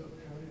got the vote,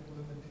 how did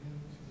women tend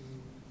to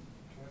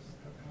trust,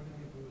 how did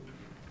they vote? Do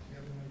you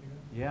have an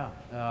idea?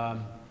 Yeah.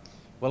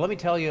 Well, let me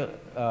tell you,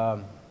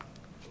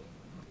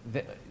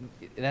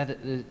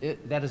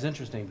 that is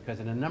interesting, because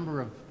in a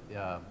number of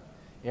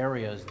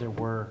areas there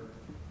were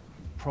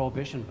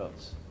prohibition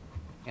votes,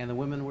 and the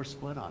women were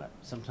split on it.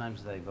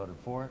 Sometimes they voted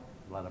for it,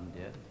 a lot of them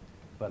did,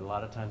 but a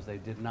lot of times they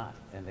did not,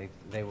 and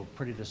they were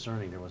pretty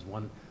discerning. There was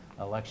one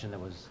election that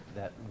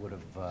would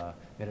have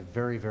made it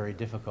very, very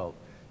difficult,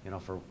 you know,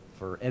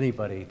 for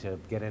anybody to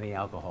get any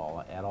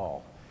alcohol at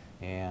all,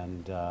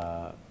 and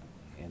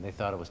they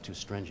thought it was too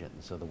stringent,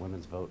 and so the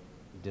women's vote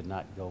did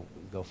not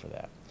go for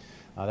that.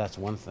 That's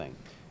one thing.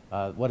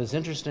 What is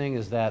interesting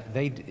is that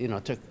they, you know,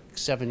 it took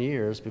 7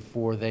 years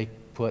before they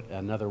put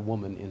another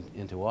woman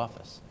into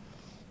office.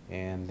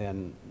 And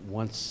then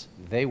once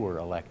they were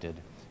elected,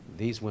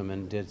 these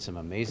women did some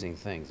amazing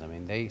things. I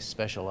mean, they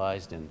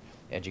specialized in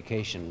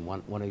education.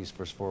 One of these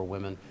first 4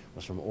 women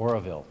was from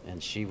Oroville,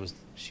 and she was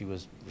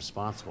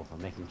responsible for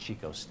making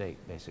Chico State,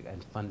 basically,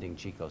 and funding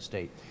Chico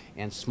State,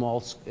 and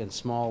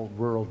small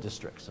rural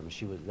districts. I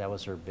mean, that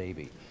was her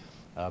baby.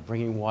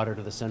 Bringing water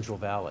to the Central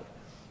Valley.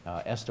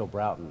 Esto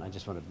Broughton, I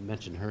just want to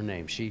mention her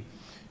name. She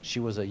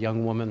was a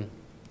young woman,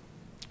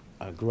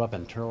 grew up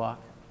in Turlock,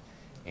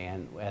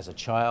 and as a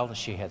child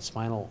she had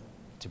spinal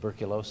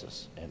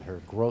tuberculosis, and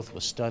her growth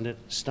was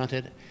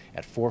stunted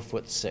at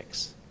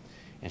 4'6",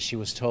 and she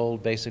was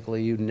told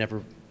basically you'd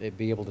never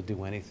be able to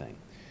do anything.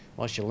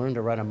 Well, she learned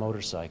to ride a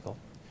motorcycle.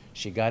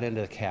 She got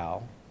into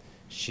Cal.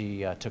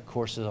 She took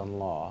courses on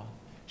law.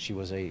 She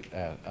was a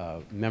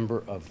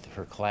member of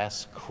her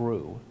class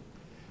crew.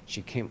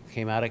 She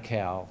came out of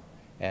Cal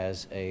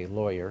as a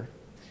lawyer,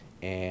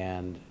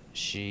 and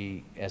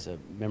she, as a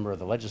member of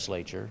the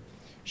legislature,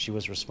 she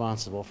was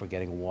responsible for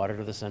getting water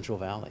to the Central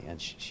Valley,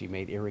 and she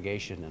made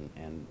irrigation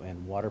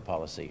and water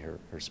policy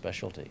her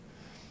specialty.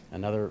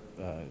 Another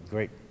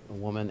great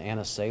woman,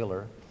 Anna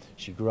Saylor,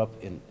 she grew up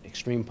in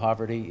extreme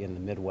poverty in the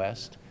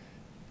Midwest,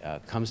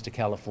 comes to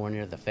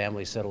California, the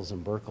family settles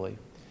in Berkeley,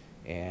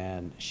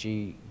 and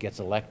she gets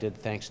elected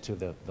thanks to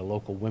the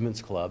local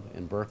women's club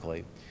in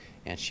Berkeley,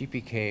 and she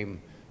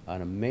became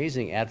an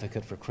amazing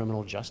advocate for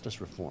criminal justice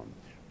reform.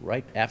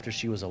 Right after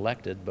she was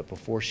elected, but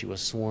before she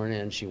was sworn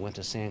in, she went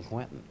to San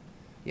Quentin.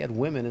 You had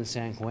women in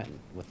San Quentin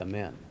with the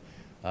men.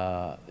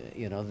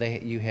 You know,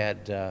 you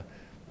had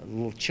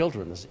little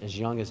children as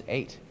young as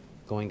 8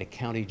 going to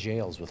county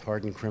jails with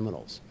hardened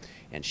criminals.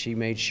 And she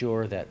made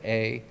sure that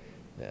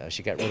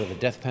she got rid of the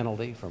death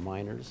penalty for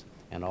minors,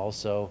 and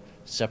also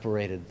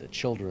separated the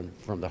children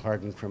from the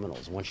hardened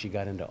criminals once she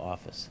got into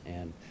office,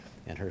 and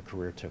her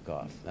career took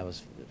off. That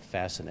was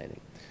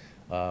fascinating.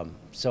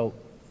 So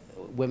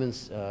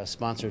women's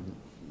sponsored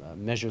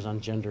measures on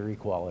gender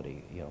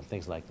equality, you know,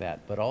 things like that,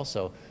 but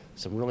also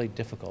some really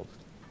difficult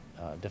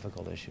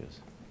issues.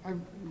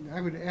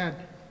 I would add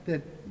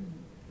that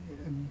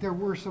there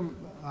were some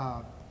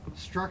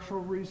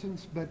structural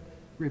reasons, but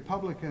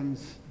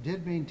Republicans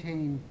did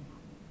maintain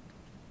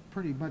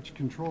pretty much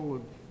control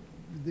of,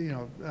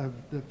 of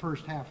the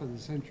first half of the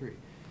century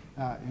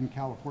in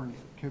California,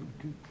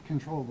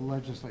 control of the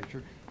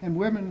legislature. And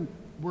women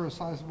were a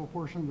sizable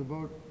portion of the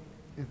vote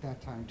at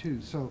that time too.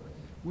 So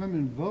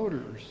women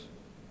voters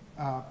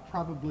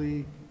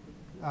probably,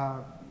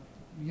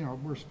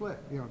 were split.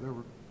 There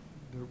were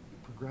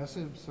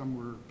progressive, some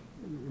were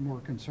more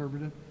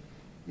conservative.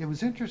 It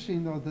was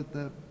interesting though that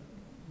the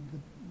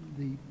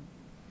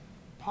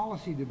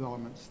policy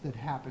developments that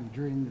happened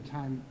during the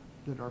time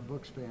that our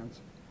book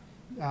spans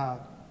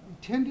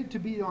tended to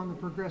be on the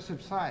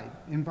progressive side.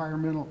 The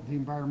environmental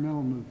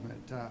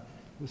movement,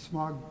 the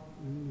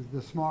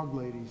smog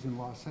ladies in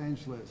Los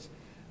Angeles,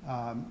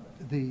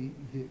 the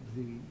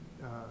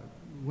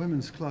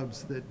women's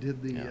clubs that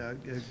did the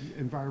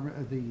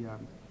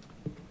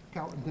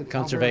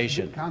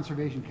conservation,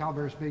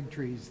 Calaveras big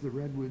trees, the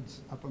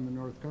redwoods up on the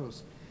north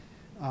coast.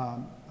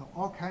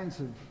 All kinds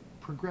of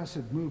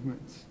progressive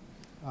movements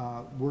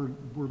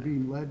were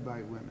being led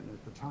by women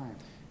at the time.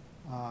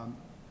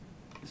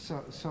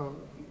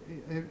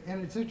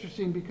 And it's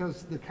interesting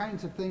because the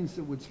kinds of things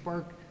that would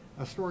spark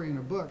a story in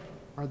a book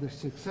are the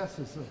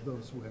successes of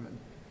those women.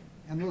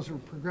 And those are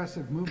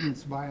progressive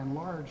movements by and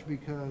large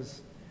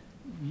because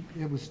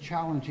it was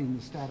challenging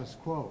the status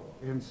quo.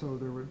 And so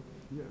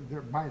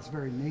by its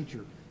very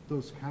nature,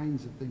 those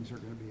kinds of things are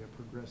going to be a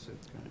progressive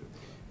kind of.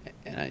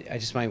 And I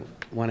just might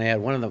want to add,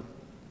 one of the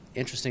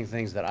interesting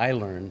things that I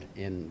learned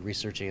in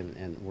researching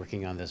and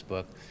working on this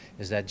book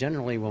is that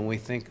generally when we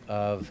think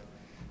of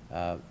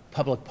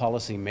public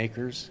policy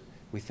makers,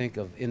 we think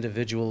of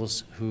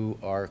individuals who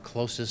are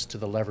closest to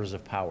the levers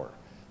of power,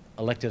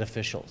 elected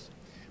officials.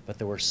 But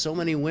there were so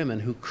many women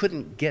who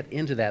couldn't get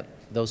into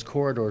those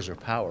corridors of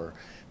power,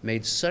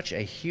 made such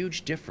a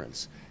huge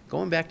difference.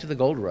 Going back to the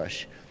gold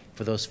rush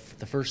for the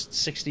first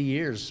 60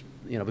 years,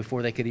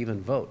 before they could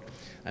even vote.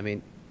 I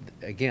mean,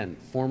 again,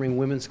 forming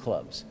women's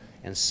clubs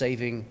and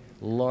saving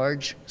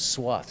large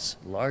swaths,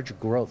 large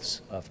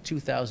growths of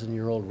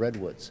 2,000-year-old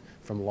redwoods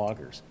from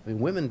loggers. I mean,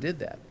 women did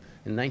that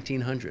in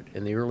 1900,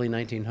 in the early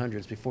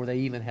 1900s, before they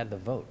even had the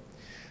vote.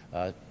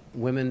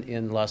 Women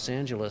in Los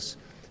Angeles,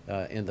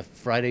 in the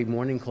Friday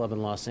Morning Club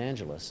in Los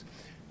Angeles,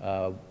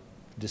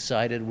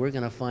 decided we're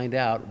going to find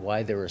out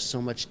why there is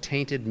so much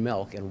tainted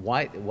milk and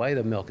why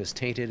the milk is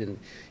tainted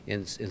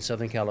in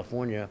Southern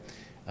California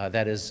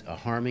that is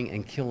harming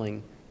and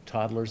killing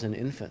toddlers and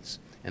infants.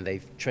 And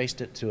they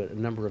traced it to a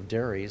number of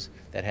dairies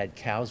that had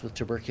cows with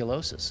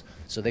tuberculosis.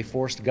 So they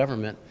forced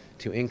government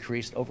to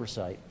increase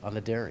oversight on the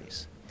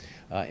dairies.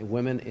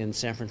 Women in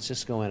San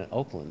Francisco and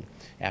Oakland,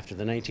 after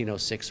the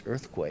 1906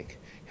 earthquake,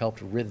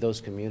 helped rid those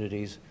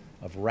communities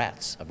of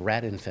rats, of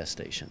rat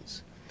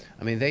infestations.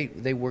 I mean,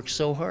 they worked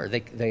so hard.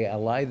 They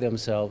allied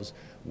themselves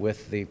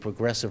with the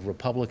progressive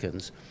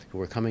Republicans who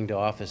were coming to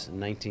office in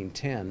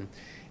 1910,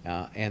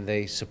 and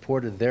they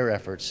supported their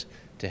efforts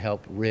to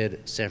help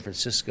rid San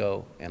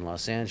Francisco and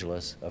Los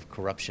Angeles of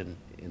corruption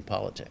in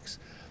politics.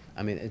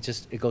 I mean,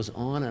 it goes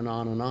on and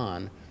on and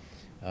on,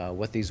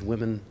 what these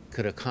women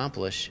could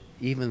accomplish,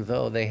 even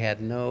though they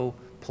had no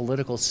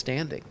political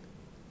standing.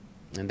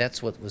 And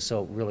that's what was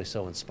really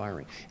so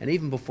inspiring. And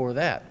even before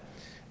that,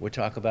 we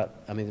talk about,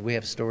 I mean, we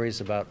have stories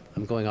about,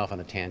 I'm going off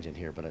on a tangent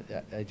here, but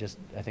I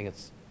think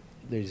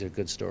these are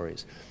good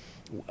stories.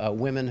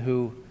 Women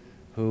who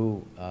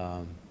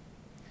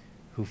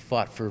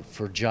fought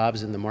for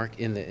jobs in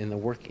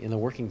the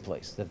working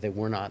place that they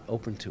were not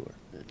open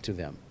to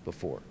them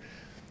before.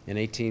 In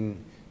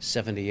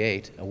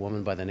 1878, a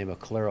woman by the name of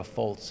Clara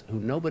Foltz, who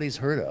nobody's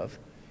heard of,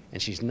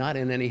 and she's not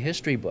in any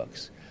history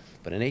books,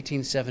 but in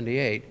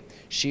 1878,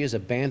 she is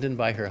abandoned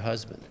by her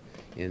husband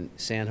in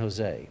San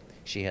Jose.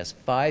 She has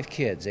 5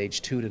 kids,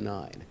 aged 2 to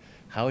 9.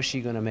 How is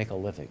she going to make a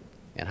living?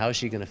 And how is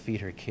she going to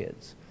feed her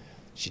kids?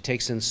 She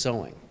takes in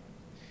sewing.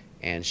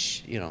 And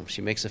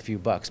she makes a few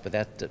bucks, but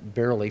that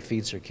barely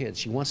feeds her kids.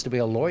 She wants to be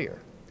a lawyer.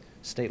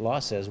 State law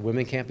says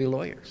women can't be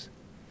lawyers.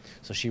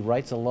 So she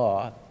writes a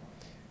law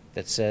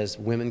that says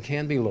women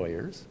can be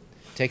lawyers,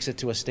 takes it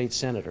to a state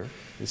senator,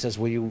 and says,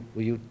 will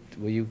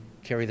you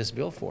carry this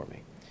bill for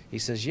me? He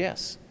says,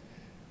 yes.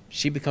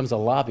 She becomes a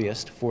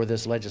lobbyist for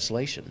this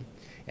legislation,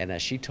 and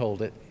as she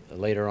told it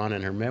later on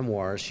in her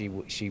memoirs,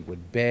 she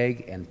would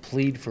beg and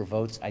plead for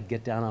votes. I'd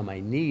get down on my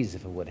knees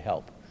if it would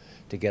help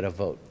to get a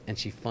vote. And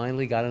she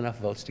finally got enough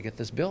votes to get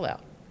this bill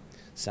out.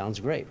 Sounds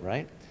great,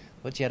 right?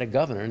 But you had a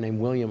governor named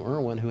William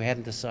Irwin who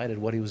hadn't decided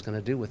what he was going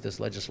to do with this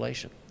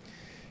legislation.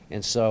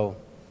 And so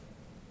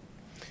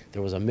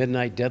there was a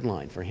midnight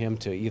deadline for him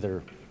to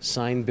either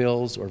sign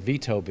bills or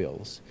veto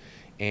bills.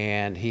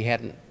 And he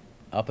hadn't,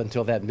 up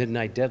until that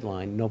midnight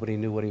deadline, nobody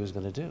knew what he was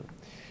going to do.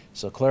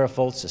 So Clara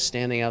Foltz is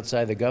standing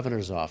outside the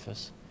governor's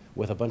office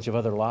with a bunch of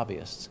other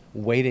lobbyists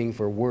waiting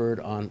for word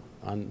on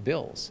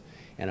bills.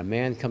 And a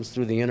man comes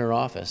through the inner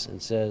office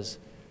and says,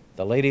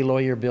 the lady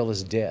lawyer bill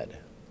is dead.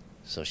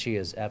 So she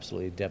is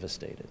absolutely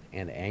devastated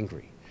and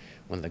angry.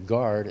 When the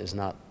guard is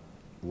not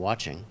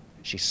watching,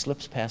 she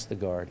slips past the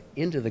guard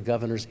into the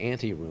governor's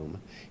anteroom,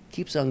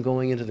 keeps on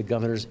going into the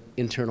governor's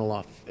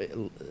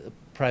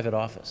private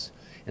office.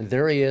 And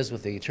there he is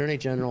with the attorney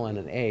general and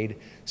an aide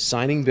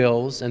signing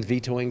bills and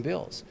vetoing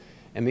bills.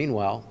 And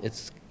meanwhile,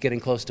 it's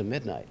getting close to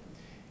midnight.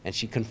 And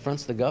she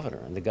confronts the governor,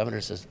 and the governor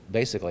says,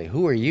 basically,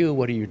 who are you?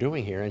 What are you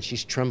doing here? And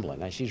she's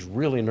trembling. And she's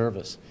really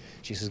nervous.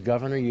 She says,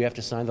 Governor, you have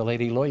to sign the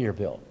lady lawyer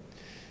bill.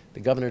 The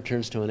governor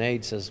turns to an aide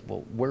and says,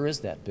 well, where is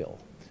that bill?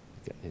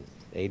 The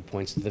aide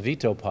points to the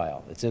veto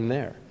pile. It's in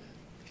there.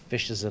 He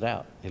fishes it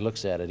out. He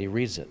looks at it. He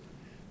reads it.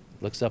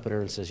 Looks up at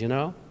her and says, you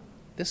know,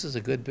 this is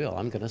a good bill.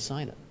 I'm going to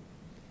sign it.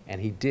 And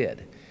he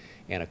did.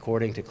 And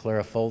according to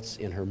Clara Foltz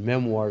in her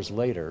memoirs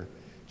later,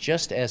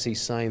 just as he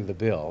signed the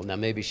bill, now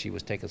maybe she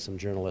was taking some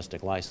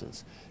journalistic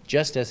license,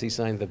 just as he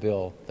signed the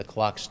bill, the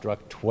clock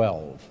struck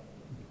 12.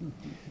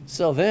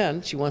 So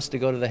then she wants to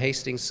go to the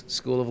Hastings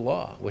School of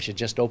Law, which had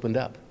just opened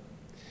up,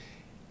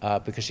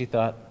 because she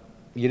thought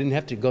you didn't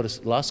have to go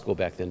to law school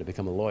back then to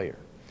become a lawyer.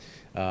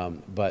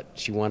 But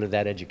she wanted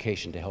that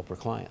education to help her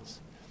clients.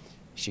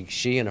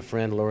 She and a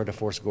friend, Laura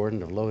DeForce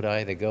Gordon of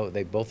Lodi,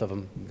 they both of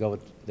them go,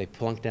 they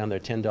plunk down their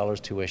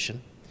 $10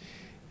 tuition.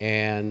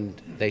 And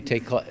they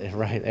take,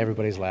 right,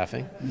 everybody's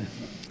laughing.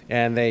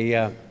 And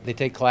they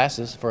take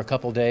classes for a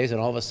couple days, and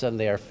all of a sudden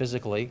they are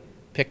physically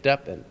picked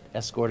up and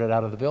escorted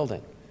out of the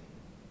building.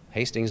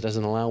 Hastings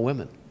doesn't allow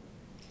women.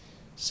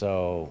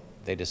 So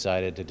they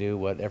decided to do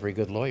what every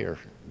good lawyer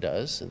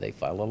does, and they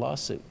filed a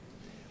lawsuit.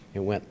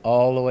 It went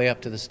all the way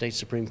up to the state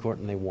Supreme Court,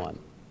 and they won.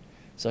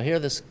 So here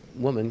this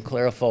woman,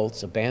 Clara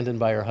Foltz, abandoned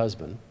by her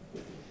husband,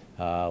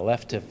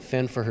 left to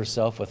fend for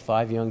herself with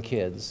 5 young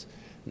kids,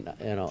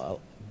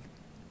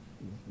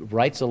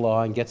 writes a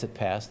law and gets it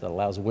passed that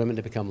allows women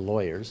to become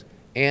lawyers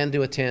and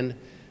to attend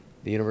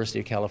the University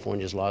of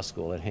California's law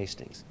school at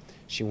Hastings.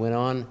 She went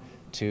on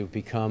to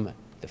become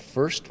the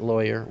first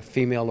lawyer,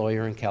 female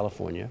lawyer in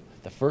California,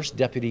 the first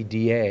deputy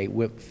DA,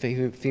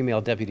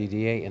 female deputy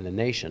DA in the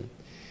nation,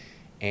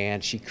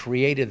 and she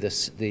created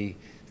the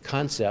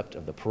concept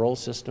of the parole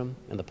system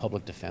and the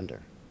public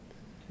defender.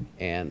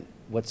 And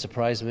what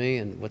surprised me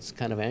and what's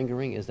kind of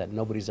angering is that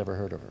nobody's ever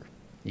heard of her.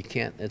 You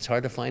can't, it's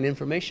hard to find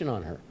information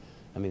on her.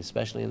 I mean,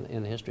 especially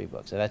in the history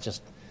books. And that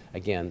just,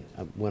 again,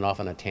 I went off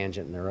on a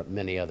tangent, and there are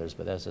many others,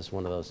 but that's just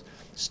one of those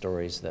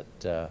stories that,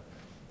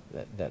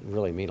 that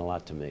really mean a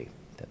lot to me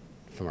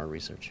from our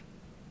research.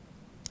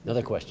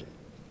 Another question.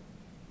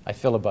 I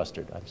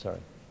filibustered, I'm sorry.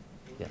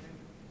 Yeah.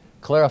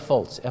 Clara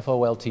Foltz,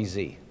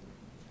 F-O-L-T-Z.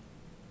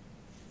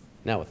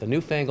 Now, with the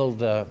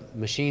newfangled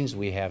machines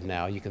we have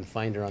now, you can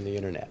find her on the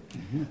internet.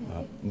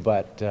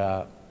 But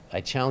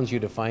I challenge you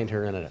to find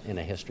her in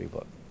a history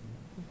book.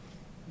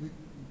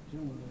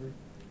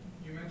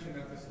 You mentioned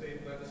that the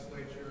state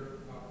legislature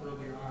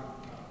early on,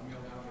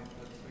 male-dominated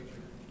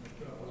legislature,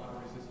 put up a lot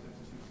of resistance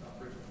to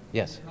suffrage.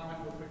 Yes. Can you comment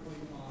real quickly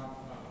on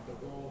the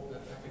role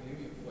that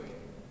academia played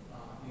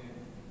in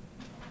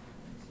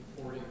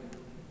supporting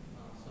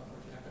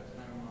suffrage at that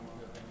time among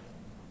the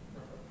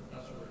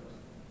professors?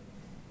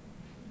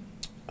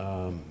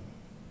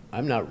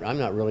 I'm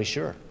not really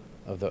sure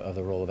of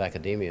the role of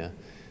academia.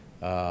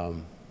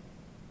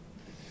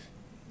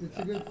 It's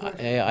a good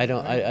question. I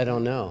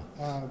don't know.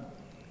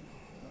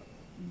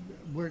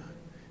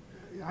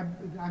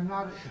 I'm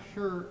not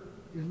sure,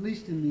 at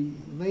least in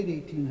the late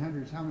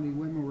 1800s, how many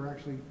women were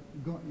actually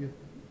going,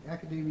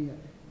 academia,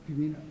 if you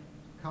mean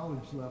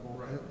college level,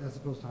 right, as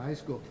opposed to high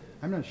school.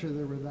 I'm not sure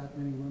there were that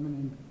many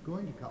women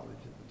going to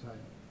college at the time.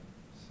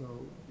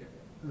 So, yeah.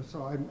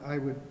 So I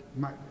would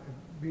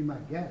be my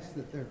guess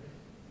that there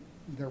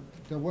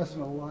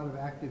wasn't a lot of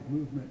active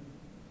movement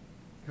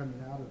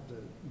coming out of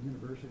the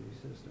university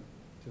system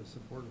to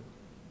support it.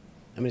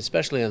 I mean,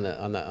 especially on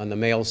the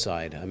male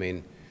side. I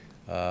mean,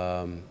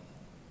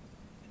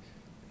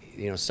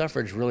 you know,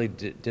 suffrage really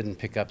didn't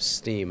pick up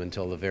steam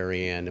until the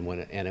very end,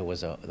 and it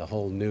was the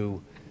whole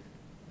new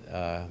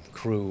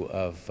crew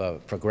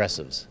of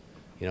progressives,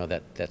 you know,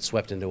 that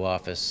swept into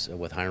office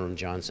with Hiram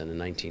Johnson in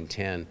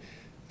 1910,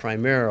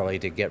 primarily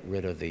to get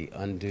rid of the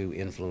undue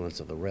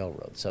influence of the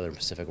railroad, Southern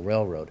Pacific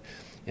Railroad.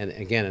 And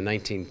again, in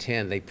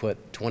 1910, they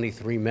put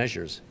 23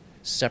 measures,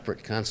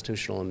 separate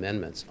constitutional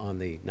amendments, on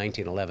the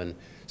 1911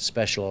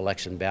 special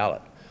election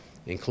ballot,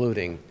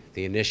 including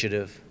the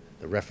initiative,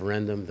 the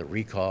referendum, the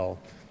recall,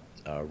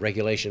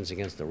 regulations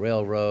against the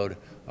railroad,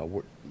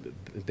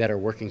 better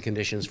working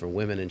conditions for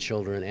women and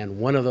children. And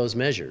one of those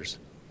measures,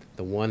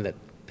 the one that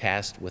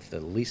passed with the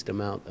least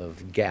amount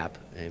of gap,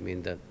 I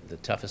mean the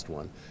toughest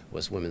one,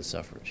 was women's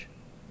suffrage.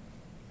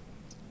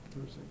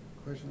 There's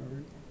a question over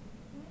here.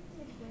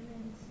 When did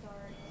women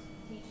start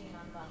teaching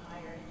on the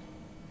higher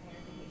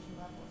education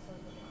level, so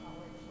the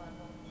college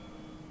level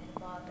and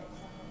above, if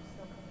someone's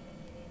still coming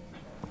into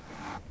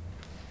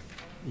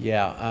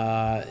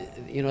Yeah,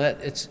 you know,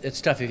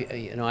 it's tough.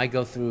 You know, I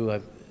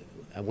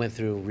went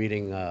through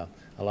reading a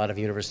lot of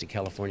University of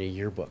California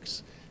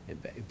yearbooks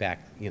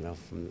back, you know,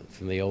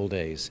 from the old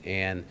days,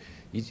 and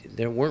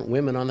there weren't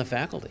women on the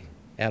faculty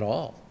at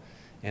all,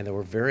 and there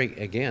were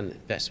again,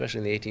 especially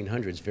in the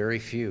 1800s, very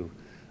few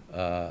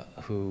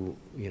who,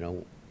 you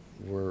know,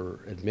 were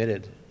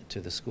admitted to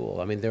the school.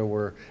 I mean, there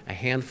were a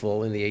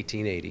handful in the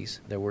 1880s.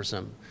 There were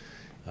some.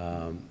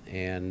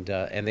 And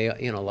they,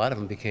 you know, a lot of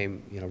them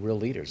became, you know, real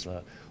leaders.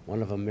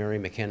 One of them, Mary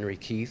McHenry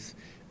Keith,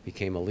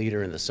 became a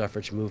leader in the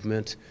suffrage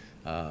movement,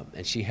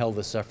 and she held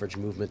the suffrage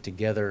movement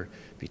together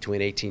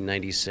between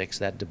 1896,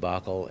 that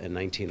debacle, and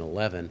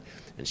 1911,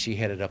 and she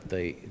headed up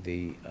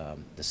the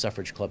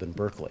suffrage club in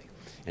Berkeley,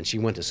 and she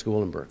went to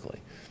school in Berkeley.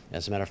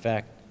 As a matter of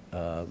fact,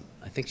 I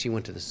think she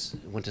went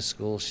to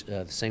school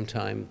the same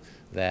time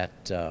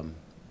that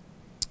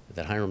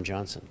that Hiram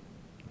Johnson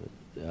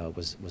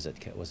was at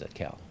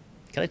Cal.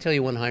 Can I tell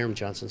you one Hiram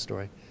Johnson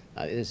story?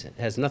 It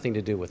has nothing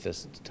to do with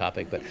this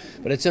topic, but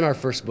it's in our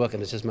first book,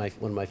 and it's just one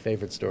of my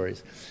favorite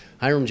stories.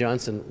 Hiram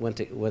Johnson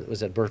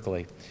was at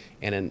Berkeley,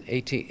 and in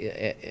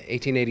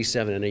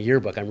 1887, in a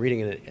yearbook, I'm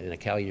reading it in a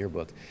Cal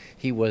yearbook,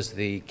 he was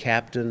the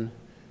captain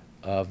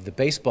of the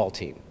baseball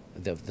team,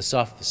 the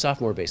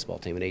sophomore baseball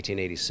team in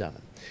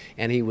 1887,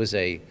 and he was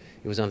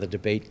on the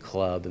debate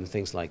club and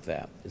things like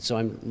that. And so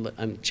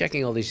I'm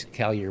checking all these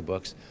Cal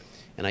yearbooks,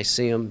 and I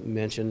see him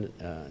mentioned,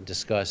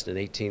 discussed in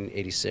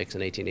 1886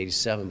 and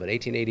 1887, but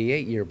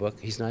 1888 yearbook,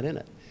 he's not in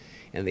it.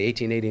 And the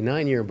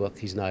 1889 yearbook,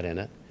 he's not in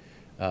it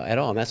at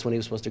all, and that's when he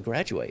was supposed to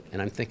graduate.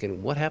 And I'm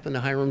thinking, what happened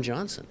to Hiram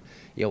Johnson?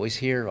 You always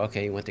hear,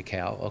 okay, he went to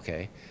Cal,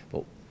 okay.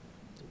 But,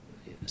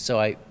 so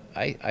I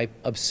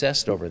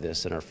obsessed over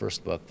this in our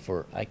first book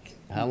for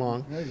how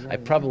long? I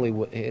probably,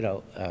 you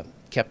know,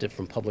 kept it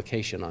from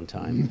publication on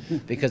time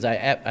because I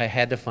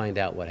had to find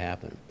out what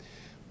happened.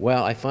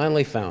 Well, I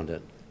finally found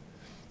it.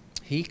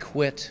 He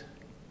quit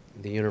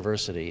the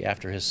university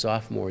after his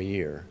sophomore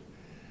year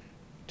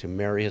to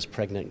marry his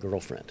pregnant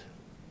girlfriend.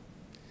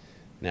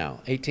 Now,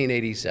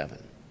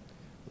 1887,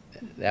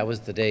 that was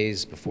the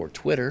days before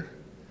Twitter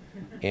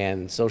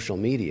and social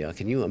media.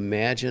 Can you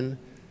imagine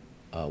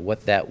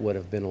what that would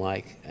have been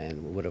like,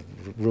 and would have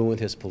ruined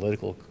his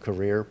political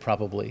career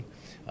probably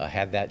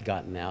had that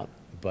gotten out?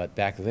 But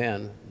back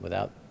then,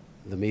 without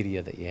the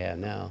media that you have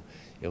now,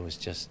 it was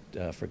just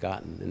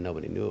forgotten and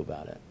nobody knew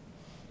about it.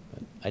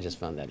 But I just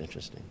found that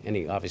interesting. And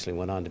he obviously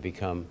went on to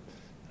become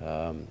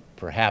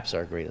perhaps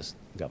our greatest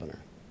governor.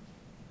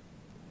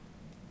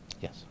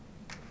 Yes?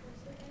 Was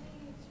there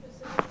any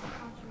specific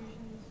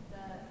contributions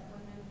that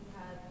women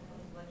had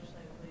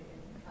legislatively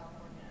in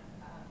California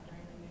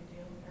during the New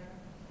Deal era,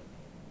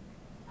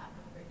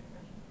 after the Great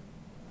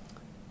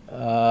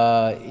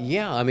Depression?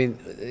 Yeah, I mean,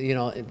 you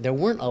know, there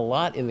weren't a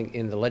lot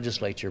in the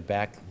legislature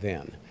back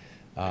then.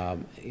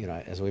 You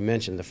know, as we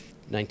mentioned,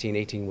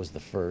 1918 was the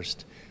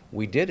first.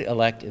 We did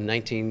elect in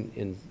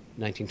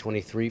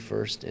 1923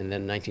 first, and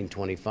then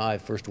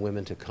 1925 first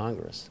women to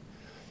Congress.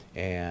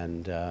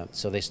 And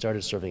so they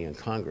started serving in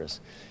Congress.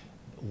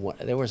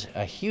 There was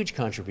a huge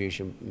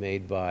contribution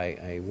made by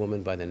a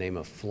woman by the name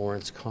of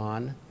Florence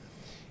Kahn,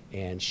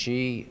 and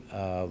she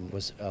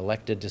was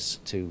elected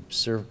to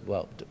serve.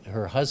 Well,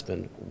 her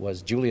husband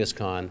was Julius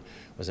Kahn,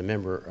 was a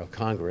member of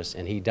Congress,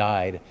 and he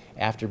died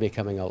after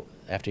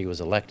he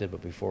was elected,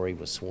 but before he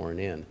was sworn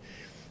in.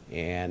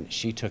 And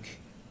she took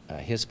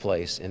his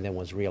place and then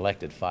was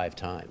reelected 5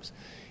 times.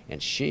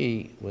 And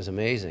she was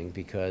amazing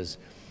because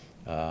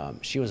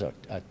she was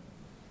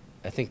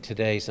I think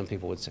today some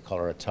people would call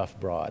her a tough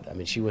broad. I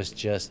mean, she was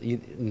just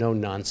no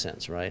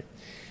nonsense, right?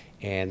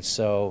 And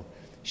so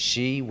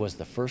she was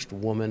the first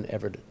woman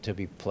ever to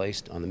be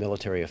placed on the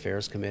Military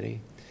Affairs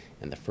Committee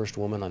and the first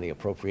woman on the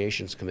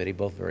Appropriations Committee,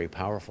 both very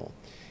powerful.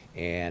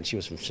 And she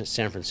was from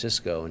San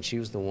Francisco, and she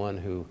was the one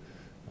who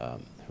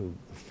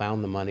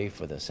found the money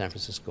for the San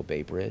Francisco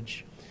Bay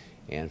Bridge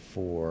and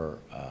for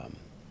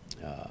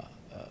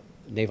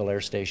Naval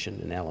Air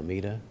Station in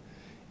Alameda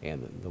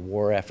and the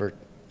war effort,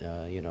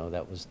 you know,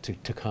 that was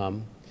to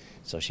come.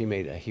 So she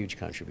made a huge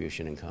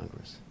contribution in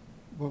Congress.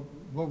 Well,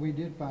 what we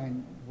did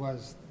find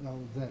was, though,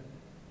 that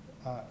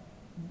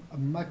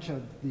much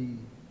of the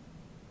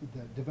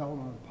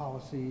development of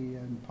policy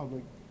and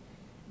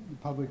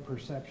public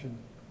perception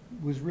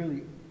was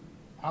really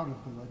out of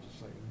the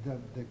legislature.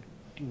 The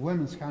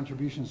women's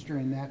contributions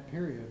during that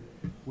period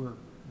was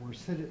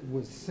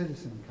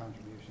citizen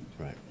contributions,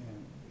 right,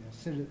 and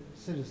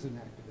citizen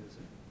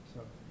activism.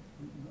 So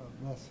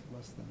less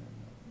than in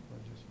the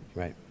legislature.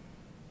 Right.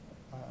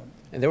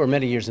 And there were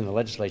many years in the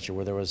legislature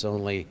where there was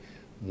only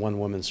one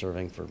woman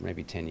serving for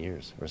maybe 10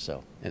 years or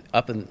so, and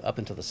up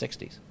until the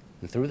 60s,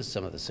 and through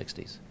some of the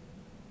 60s.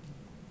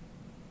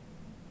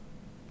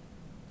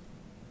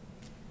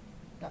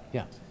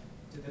 Yeah.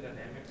 Did the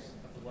dynamics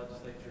of the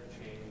legislature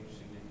change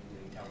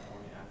significantly in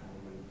California after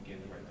women began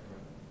to write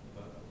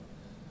the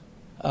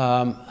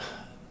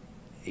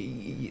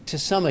vote? To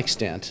some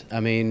extent. I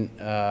mean,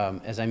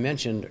 as I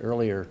mentioned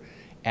earlier,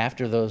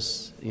 after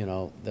those, you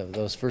know,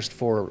 those first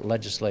 4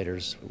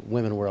 legislators,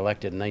 women were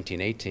elected in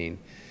 1918.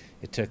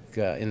 It took,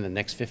 in the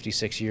next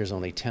 56 years,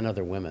 only 10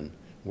 other women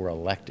were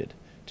elected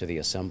to the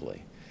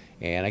Assembly.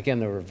 And again,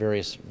 there were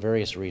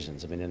various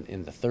reasons. I mean,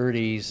 in the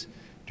 30s,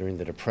 during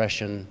the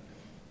Depression,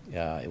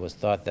 it was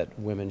thought that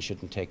women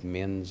shouldn't take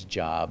men's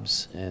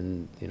jobs,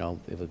 and, you know,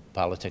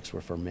 politics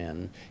were for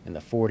men. In the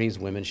 40s,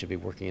 women should be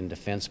working in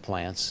defense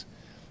plants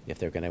if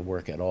they're going to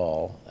work at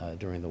all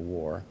during the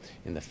war.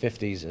 In the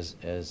 50s,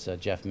 as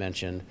Jeff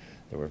mentioned,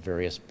 there were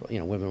various, you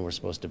know, women were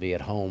supposed to be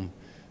at home.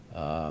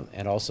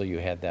 And also you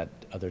had that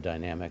other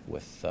dynamic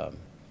with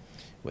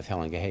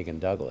Helen Hagan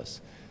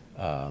Douglas.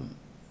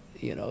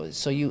 You know,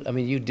 so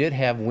you did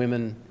have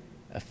women,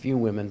 a few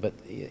women, but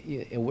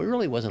it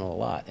really wasn't a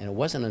lot, and it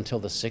wasn't until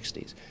the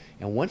 60s.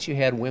 And once you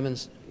had women,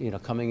 you know,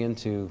 coming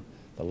into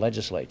the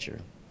legislature,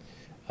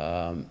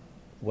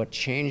 what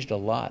changed a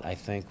lot, I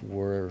think,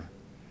 were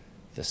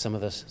some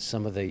of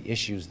the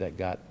issues that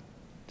got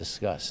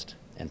discussed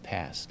and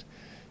passed,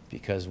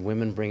 because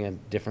women bring a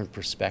different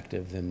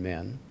perspective than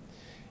men,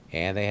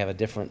 and they have a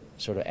different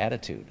sort of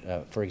attitude.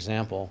 For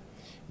example,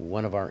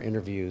 one of our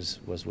interviews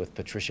was with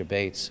Patricia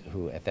Bates,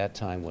 who at that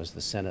time was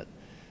the Senate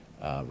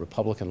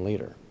Republican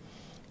leader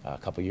a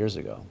couple years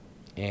ago.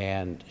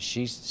 And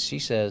she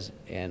says,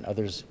 and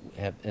others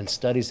have, and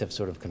studies have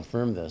sort of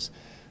confirmed this,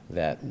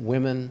 that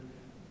women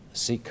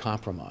seek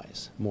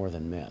compromise more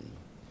than men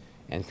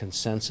and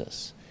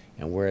consensus.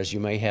 And whereas you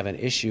may have an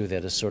issue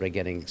that is sort of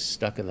getting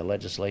stuck in the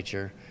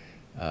legislature,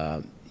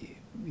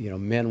 you know,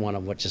 men want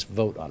to just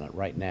vote on it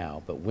right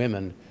now, but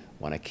women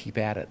want to keep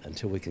at it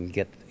until we can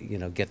get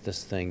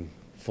this thing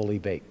fully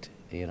baked,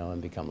 you know,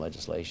 and become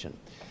legislation.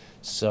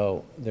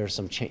 So there's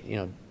some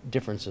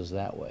differences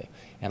that way.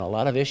 And a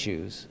lot of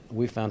issues,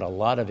 we found a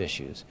lot of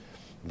issues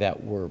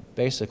that were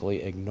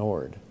basically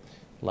ignored.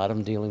 A lot of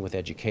them dealing with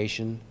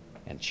education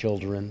and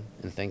children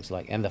and things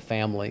like, and the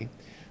family.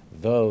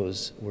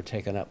 Those were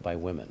taken up by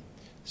women,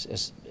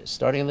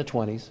 starting in the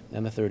 20s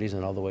and the 30s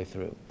and all the way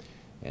through.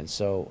 And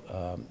so,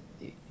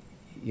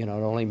 you know,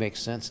 it only makes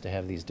sense to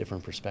have these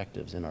different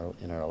perspectives in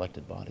our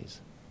elected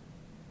bodies.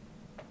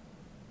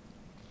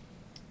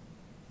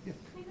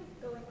 Kind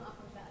of going off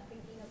of that,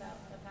 thinking about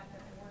the fact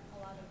that there weren't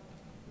a lot of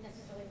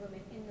necessarily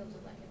women in those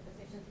elected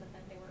positions, but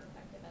that they were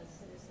effective as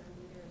citizen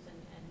leaders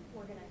and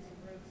organizing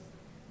groups.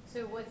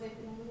 So was it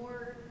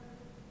more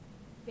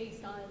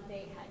based on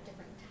they had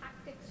different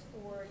tactics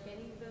for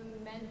getting the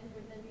men who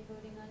would then be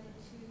voting on it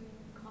to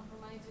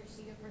compromise minds or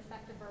see your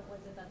perspective, or was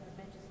it that the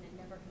men just had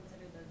never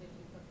considered those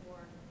issues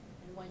before,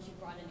 and once you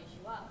brought an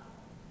issue up,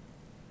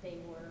 they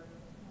were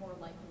more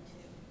likely to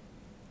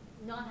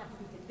not have to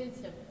be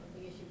convinced of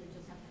the issue, but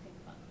just have to think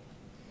about the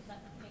issue? Does that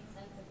make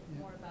sense? It was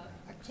more about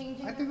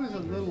changing I think it was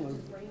a little of,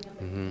 bringing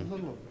up a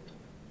little of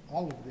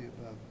all of the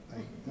above, I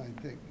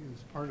think,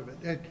 is part of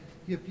it.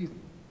 If you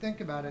think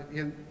about it,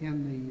 in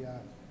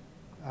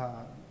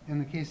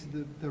the case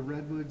of the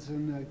redwoods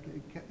and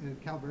the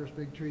Calaveras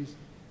big trees,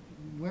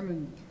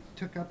 women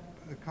took up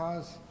a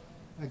cause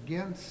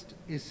against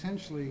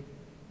essentially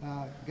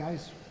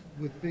guys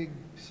with big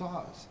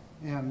saws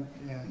and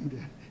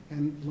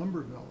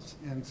lumber mills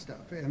and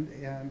stuff,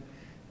 and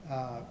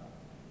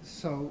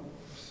so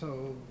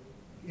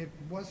it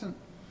wasn't.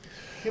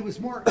 It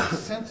was more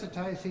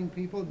sensitizing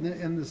people,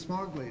 and the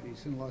smog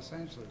ladies in Los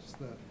Angeles,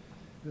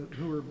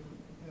 who were,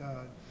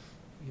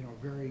 you know,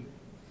 very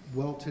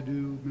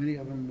well-to-do. Many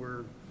of them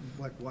were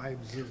like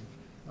wives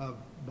of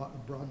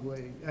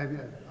Broadway,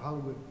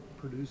 Hollywood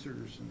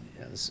producers.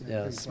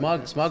 And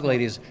smog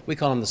ladies, we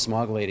call them the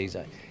smog ladies.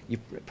 You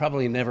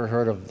probably never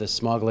heard of the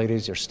smog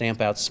ladies or stamp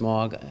out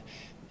smog.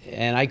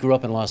 And I grew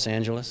up in Los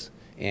Angeles,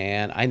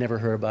 and I never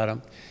heard about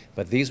them.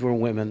 But these were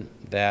women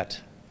that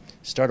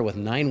started with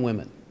 9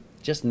 women.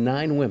 Just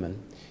 9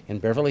 women in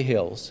Beverly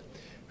Hills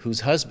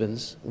whose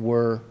husbands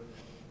were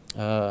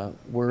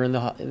in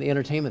the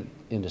entertainment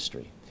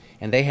industry.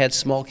 And they had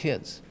small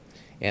kids.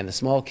 And the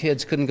small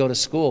kids couldn't go to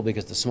school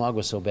because the smog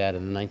was so bad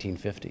in the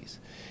 1950s.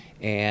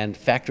 And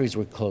factories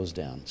would close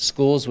down.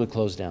 Schools would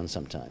close down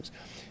sometimes.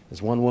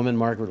 There's one woman,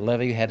 Margaret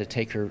Levy, had to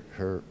take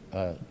her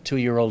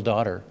 2-year-old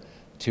daughter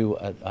to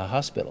a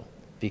hospital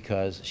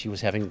because she was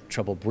having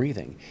trouble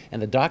breathing.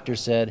 And the doctor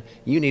said,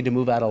 you need to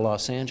move out of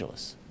Los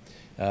Angeles.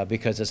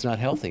 Because it's not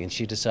healthy. And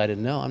she decided,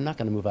 no, I'm not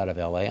going to move out of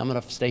LA. I'm going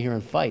to stay here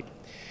and fight.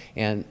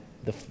 And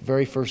the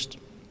very first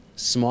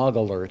smog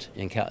alert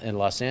in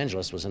Los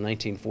Angeles was in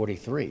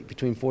 1943.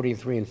 Between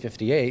 43 and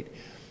 58,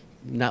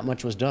 not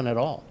much was done at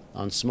all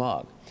on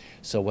smog.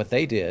 So what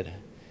they did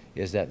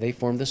is that they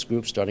formed this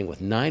group starting with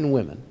 9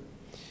 women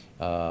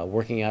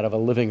working out of a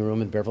living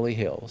room in Beverly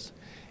Hills.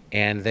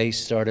 And they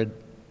started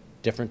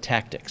different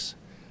tactics,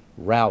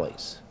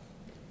 rallies,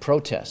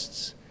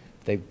 protests.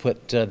 They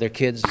put their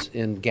kids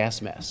in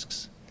gas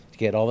masks to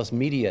get all this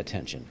media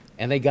attention.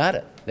 And they got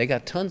it. They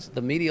got tons.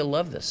 The media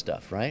loved this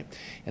stuff, right?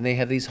 And they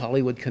have these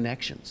Hollywood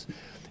connections.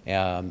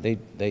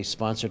 They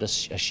sponsored a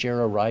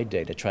share a ride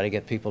day to try to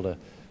get people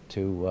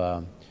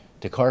to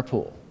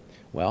carpool.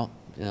 Well,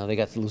 you know, they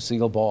got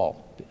Lucille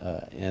Ball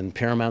and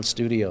Paramount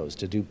Studios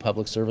to do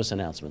public service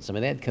announcements. I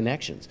mean, they had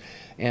connections.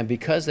 And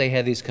because they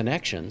had these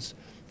connections,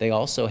 they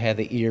also had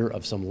the ear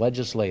of some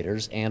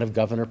legislators and of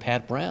Governor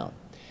Pat Brown.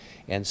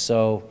 And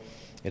so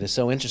it is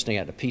so interesting.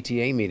 At a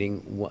PTA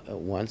meeting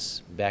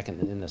once back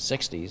in the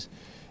 60s,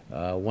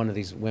 one of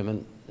these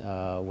women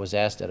was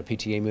asked at a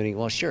PTA meeting,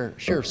 well, sure,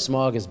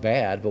 smog is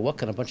bad, but what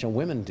can a bunch of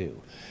women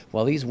do?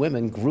 Well, these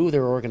women grew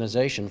their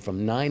organization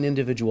from 9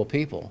 individual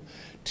people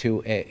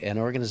to an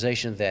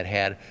organization that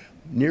had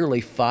nearly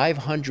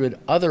 500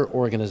 other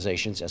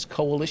organizations as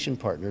coalition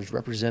partners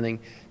representing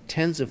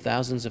tens of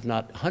thousands, if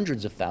not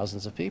hundreds of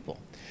thousands of people.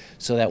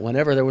 So that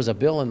whenever there was a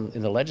bill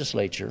in the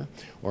legislature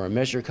or a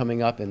measure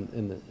coming up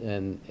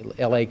in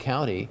LA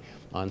County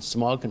on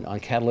smog, on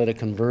catalytic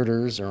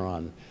converters or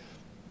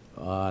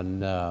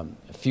on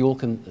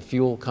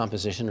fuel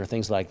composition or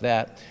things like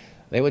that,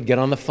 they would get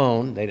on the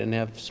phone. They didn't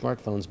have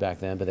smartphones back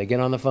then, but they get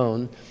on the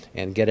phone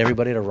and get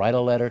everybody to write a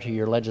letter to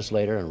your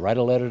legislator and write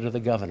a letter to the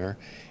governor.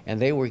 And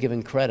they were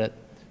given credit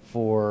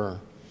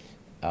for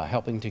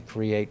helping to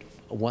create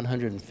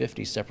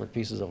 150 separate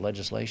pieces of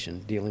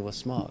legislation dealing with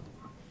smog.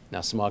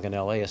 Now, smog in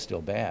LA is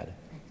still bad,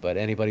 but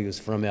anybody who's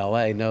from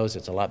LA knows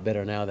it's a lot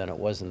better now than it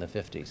was in the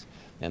 50s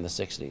and the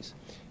 60s.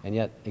 And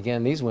yet,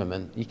 again, these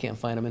women, you can't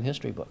find them in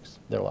history books.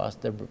 They're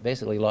lost. They're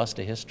basically lost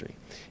to history,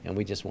 and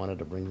we just wanted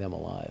to bring them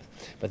alive.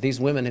 But these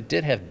women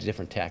did have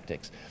different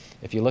tactics.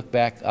 If you look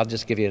back, I'll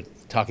just give you,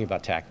 talking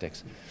about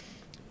tactics.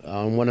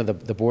 On one of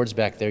the boards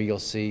back there, you'll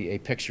see a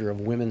picture of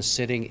women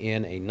sitting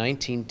in a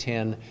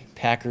 1910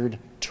 Packard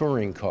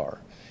touring car.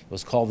 It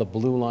was called the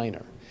Blue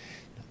Liner.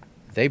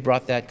 They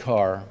brought that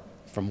car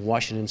from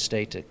Washington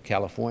State to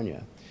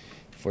California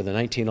for the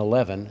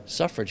 1911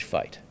 suffrage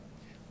fight.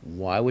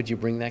 Why would you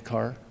bring that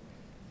car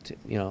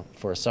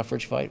for a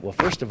suffrage fight? Well,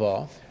 first of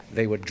all,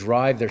 they would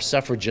drive their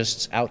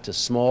suffragists out to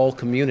small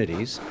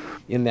communities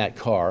in that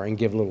car and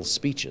give little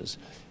speeches.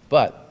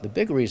 But the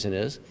big reason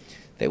is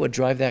they would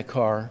drive that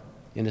car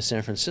into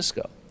San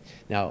Francisco.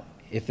 Now,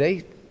 if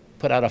they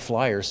put out a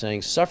flyer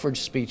saying, suffrage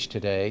speech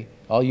today,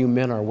 all you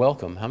men are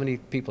welcome, how many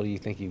people do you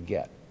think you'd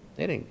get?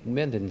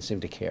 Men didn't seem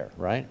to care,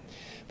 right?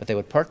 But they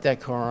would park that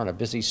car on a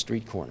busy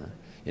street corner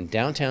in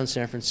downtown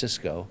San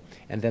Francisco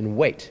and then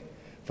wait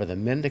for the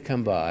men to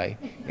come by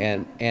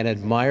and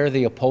admire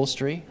the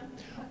upholstery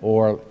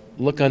or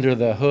look under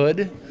the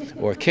hood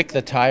or kick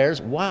the tires.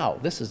 Wow,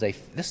 this is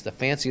the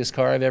fanciest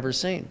car I've ever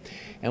seen.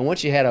 And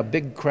once you had a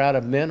big crowd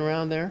of men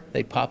around there,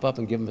 they'd pop up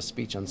and give them a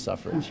speech on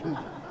suffrage.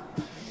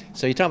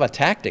 So you talk about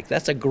tactic.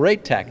 That's a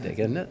great tactic,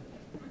 isn't it?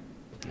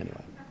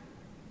 Anyway.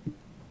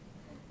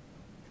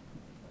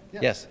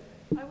 Yes.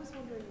 I was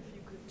wondering if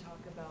you could talk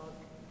about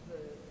the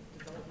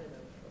development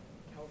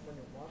of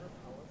California water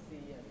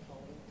policy and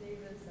Pauline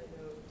Davis. I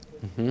know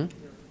with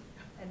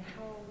and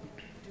how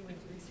doing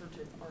research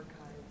in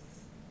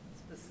archives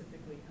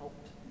specifically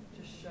helped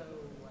to show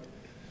like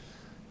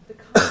the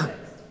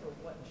context for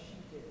what she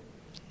did,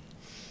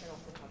 and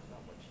also talk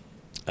about what she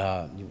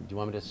did. Do you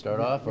want me to start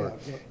off? Or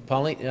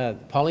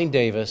Pauline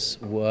Davis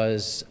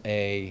was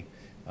an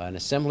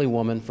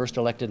assemblywoman, first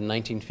elected in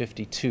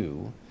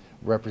 1952,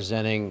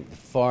 representing the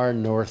far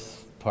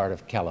north part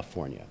of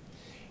California,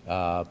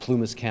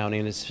 Plumas County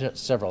and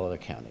several other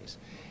counties.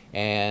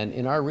 And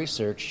in our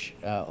research,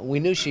 we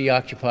knew she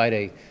occupied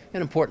an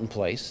important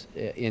place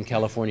in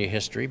California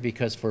history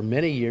because for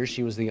many years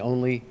she was the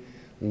only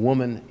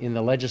woman in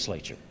the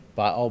legislature,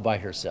 all by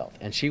herself.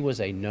 And she was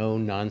a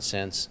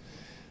no-nonsense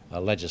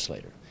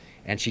legislator.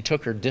 And she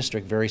took her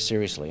district very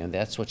seriously, and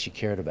that's what she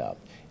cared about.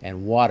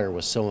 And water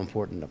was so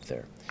important up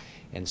there.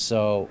 And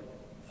so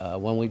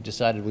when we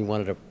decided we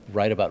wanted to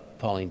write about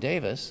Pauline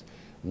Davis,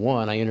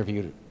 one, I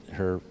interviewed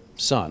her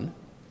son,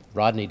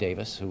 Rodney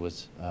Davis, who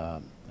was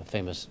a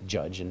famous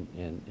judge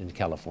in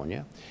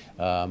California,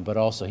 but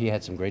also he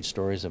had some great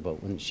stories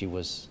about when she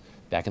was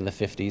back in the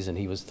 50s and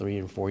he was 3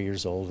 and 4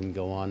 years old and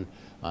go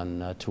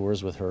on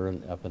tours with her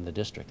up in the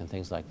district and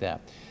things like that.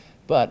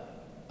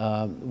 But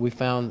we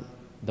found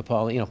the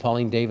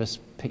Pauline Davis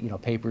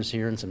papers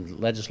here and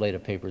some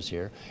legislative papers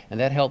here, and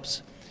that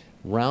helps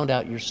round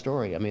out your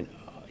story. I mean,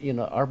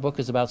 our book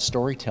is about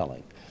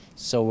storytelling,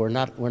 so we're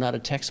not a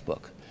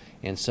textbook,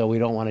 and so we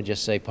don't want to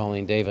just say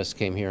Pauline Davis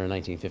came here in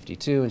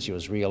 1952 and she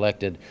was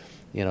reelected,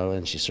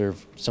 and she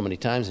served so many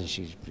times and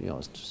she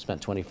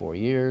spent 24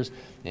 years,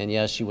 and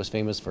yes, she was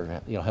famous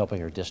for helping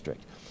her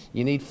district.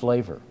 You need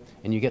flavor,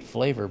 and you get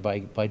flavor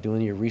by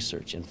doing your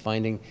research and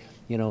finding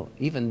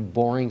even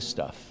boring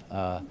stuff,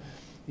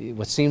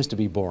 what seems to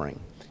be boring,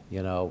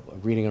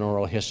 reading an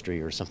oral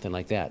history or something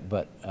like that,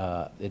 but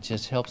it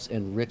just helps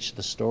enrich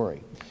the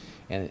story.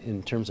 And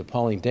in terms of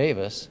Pauline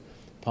Davis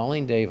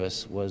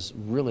was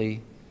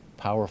really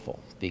powerful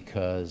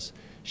because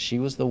she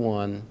was the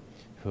one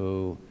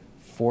who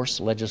forced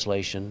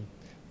legislation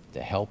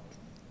to help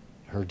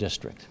her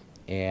district.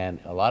 And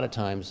a lot of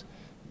times,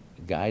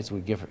 guys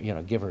would give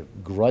her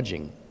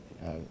grudging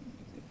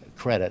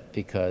credit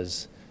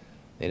because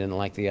they didn't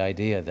like the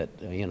idea that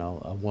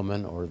a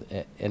woman or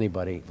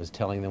anybody was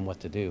telling them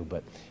what to do.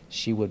 But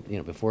she would,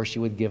 before she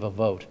would give a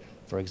vote,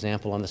 for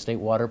example, on the state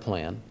water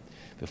plan,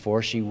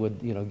 before she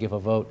would, give a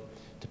vote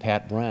to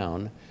Pat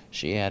Brown,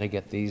 she had to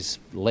get these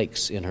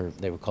lakes in her,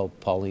 they were called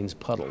Pauline's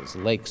Puddles,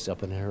 lakes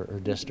up in her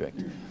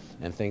district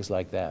and things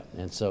like that.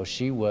 And so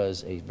she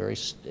was a very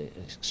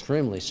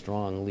extremely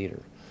strong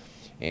leader.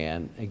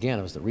 And again,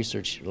 it was the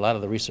research, a lot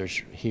of the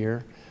research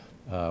here,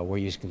 where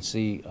you can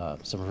see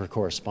some of her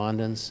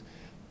correspondence.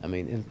 I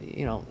mean,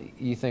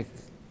 you think,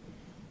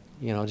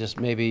 just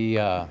maybe,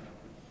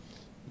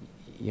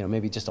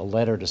 maybe just a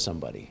letter to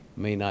somebody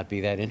may not be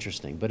that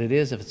interesting, but it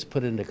is if it's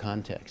put into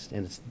context,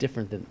 and it's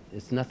different than,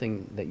 it's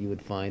nothing that you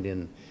would find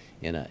in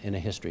a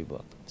history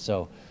book.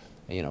 So,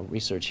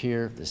 research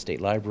here, the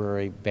State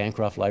Library,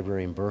 Bancroft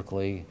Library in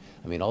Berkeley,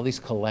 I mean, all these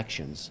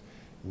collections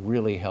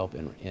really help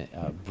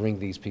bring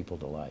these people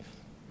to life.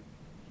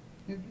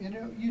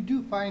 You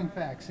do find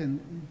facts,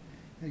 and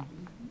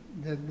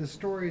the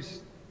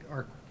stories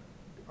are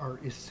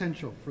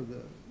essential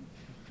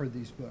for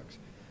these books.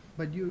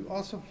 But you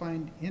also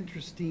find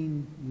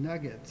interesting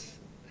nuggets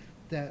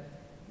that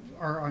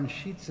are on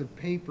sheets of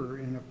paper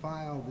in a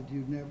file that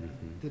you've never,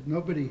 that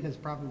nobody has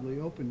probably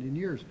opened in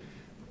years.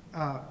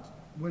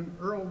 When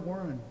Earl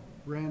Warren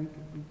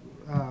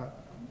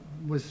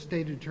was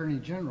state attorney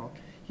general,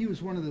 he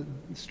was one of the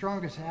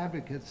strongest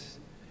advocates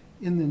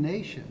in the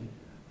nation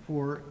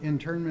for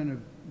internment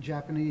of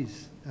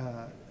Japanese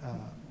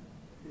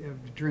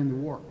during the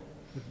war,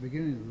 at the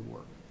beginning of the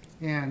war.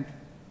 And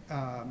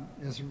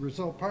as a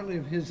result, partly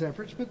of his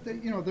efforts, but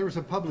there was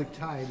a public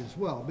tide as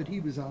well, but he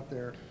was out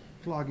there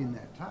flogging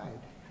that tide.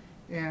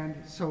 And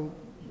so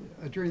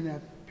during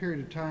that period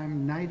of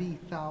time,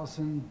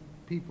 90,000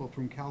 people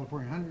from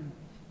California,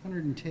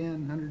 110,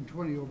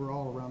 120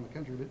 overall around the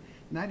country, but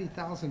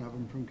 90,000 of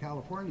them from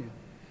California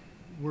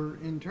were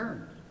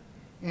interned.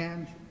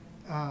 And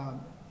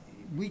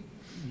we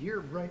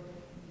here,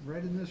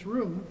 right in this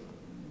room,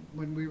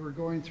 when we were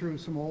going through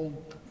some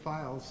old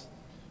files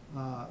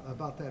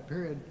about that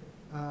period,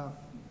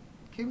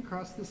 came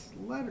across this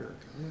letter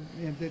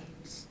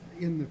that's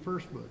in the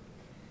first book.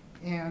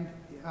 And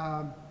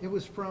it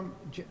was from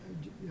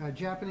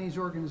Japanese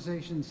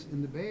organizations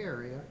in the Bay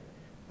Area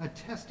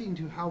attesting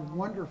to how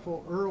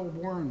wonderful Earl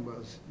Warren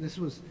was.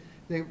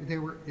 They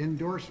were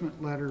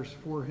endorsement letters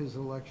for his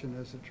election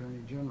as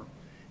Attorney General.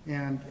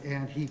 And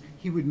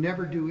he would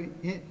never do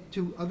it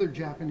to other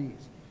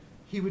Japanese.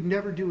 He would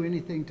never do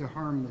anything to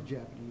harm the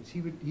Japanese.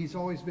 He's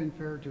always been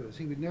fair to us.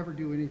 He would never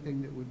do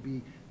anything that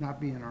would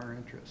not be in our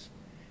interest.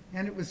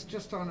 And it was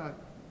just on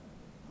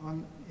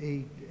on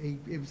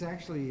it was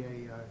actually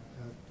a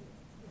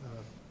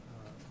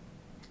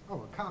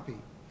copy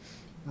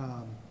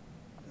of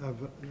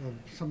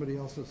somebody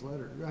else's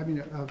letter. I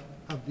mean,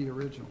 of the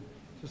original,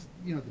 just,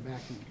 you know, the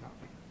backing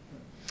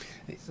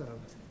copy. So.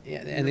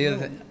 Yeah, and the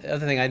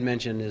other thing I'd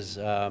mention is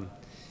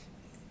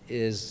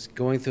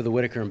going through the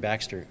Whitaker and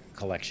Baxter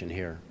collection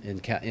here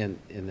in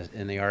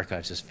the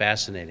archives is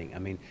fascinating. I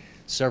mean,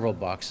 several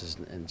boxes,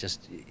 and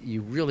just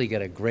you really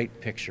get a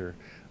great picture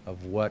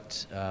of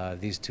what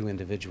these two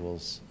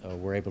individuals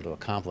were able to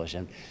accomplish,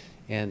 and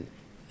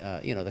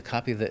you know, the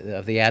copy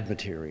of the ad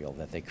material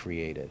that they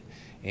created,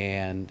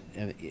 and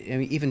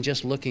even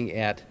just looking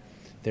at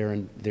their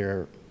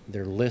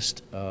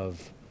list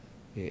of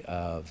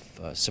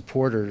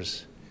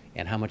supporters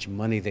and how much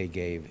money they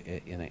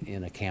gave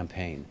in a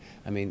campaign.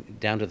 I mean,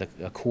 down to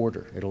a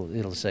quarter.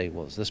 It'll say,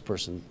 well, this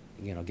person,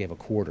 you know, gave a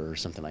quarter or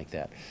something like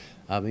that.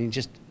 I mean,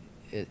 just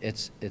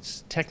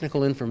it's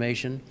technical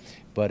information,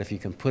 but if you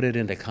can put it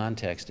into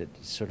context, it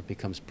sort of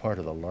becomes part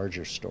of the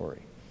larger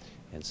story.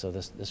 And so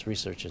this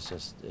research is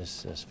just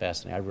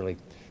fascinating. I really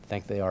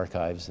thank the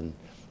archives and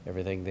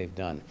everything they've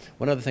done.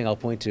 One other thing I'll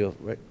point to,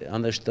 right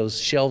on those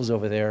shelves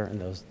over there,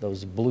 and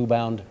those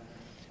blue-bound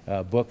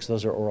books,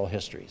 those are oral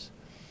histories.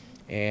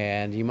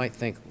 And you might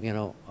think, you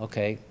know,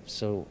 okay,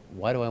 so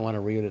why do I want to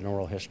read an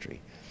oral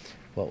history?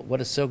 Well, what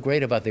is so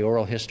great about the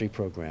oral history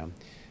program,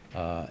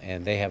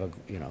 and they have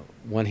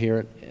one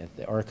here at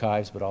the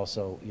archives, but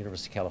also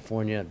University of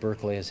California at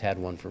Berkeley has had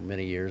one for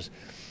many years.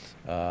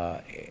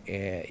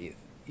 They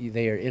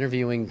are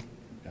interviewing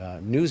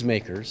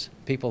newsmakers,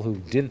 people who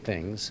did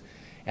things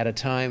at a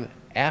time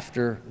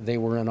after they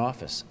were in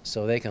office,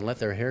 so they can let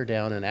their hair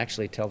down and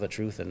actually tell the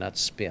truth and not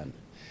spin.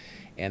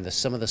 And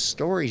some of the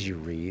stories you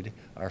read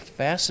are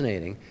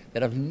fascinating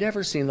that have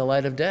never seen the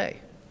light of day.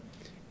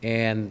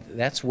 And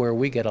that's where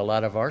we get a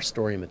lot of our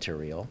story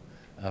material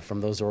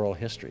from those oral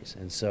histories.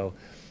 And so,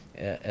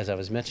 as I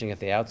was mentioning at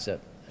the outset,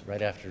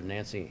 right after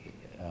Nancy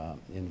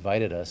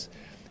invited us,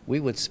 we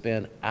would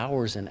spend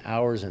hours and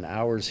hours and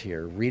hours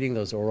here reading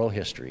those oral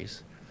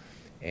histories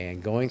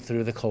and going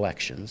through the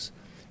collections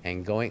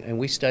and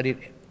we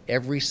studied we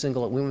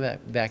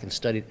went back and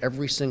studied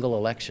every single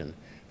election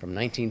from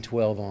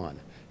 1912 on.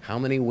 How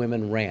many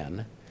women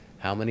ran,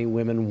 how many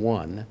women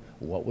won,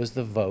 what was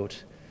the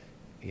vote,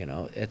 you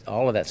know,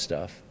 all of that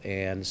stuff.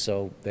 And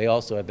so they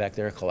also had back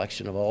there a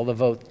collection of all the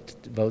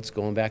votes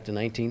going back to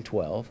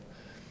 1912.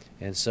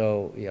 And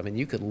so, I mean,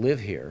 you could live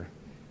here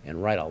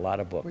and write a lot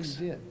of books.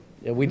 We did.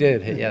 Yeah, we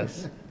did,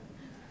 yes.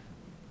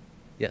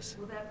 Yes?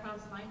 Well, that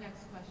prompts my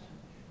next question,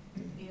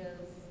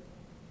 is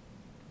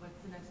what's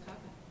the next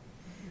topic?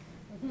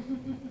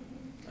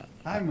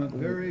 I'm a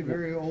very,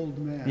 very old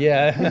man.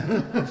 Yeah.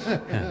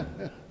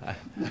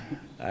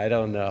 I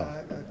don't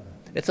know.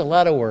 It's a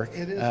lot of work.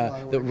 It is a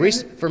lot of work.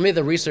 For me,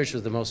 the research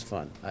was the most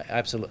fun.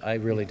 I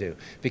really do.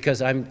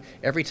 Because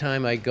every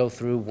time I go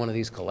through one of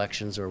these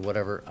collections or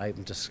whatever,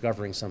 I'm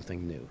discovering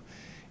something new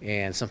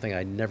and something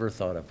I never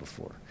thought of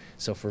before.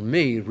 So for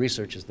me,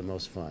 research is the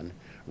most fun.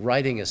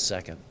 Writing is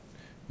second.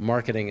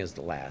 Marketing is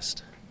the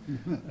last.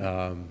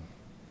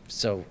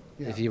 So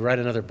Yeah. if you write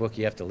another book,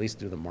 you have to at least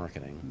do the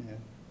marketing. Yeah.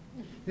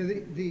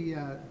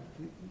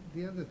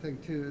 The other thing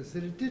too is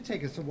that it did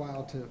take us a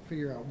while to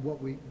figure out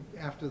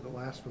after the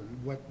last one,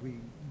 what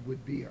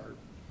would be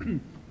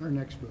our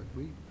next book.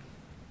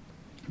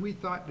 We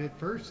thought at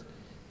first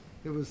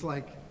it was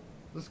like,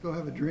 let's go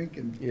have a drink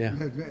and Yeah.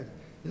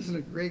 isn't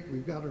it great?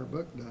 We've got our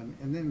book done.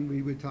 And then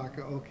we would talk,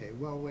 okay,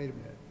 well, wait a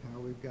minute. Now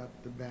we've got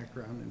the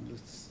background and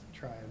let's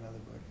try another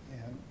book.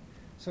 And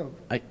so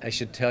I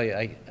should tell you,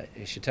 I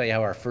should tell you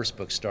how our first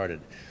book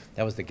started.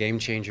 That was the Game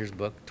Changers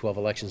book, 12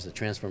 Elections That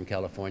Transformed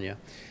California.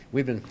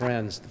 We've been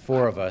friends, the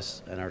four of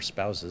us and our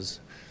spouses,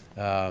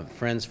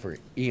 friends for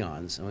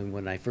eons. I mean,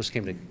 when I first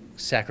came to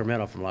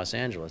Sacramento from Los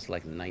Angeles,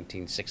 like in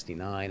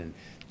 1969, and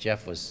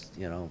Jeff was,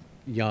 you know,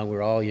 young, we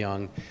were all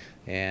young,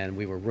 and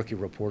we were rookie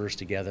reporters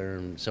together,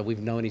 and so we've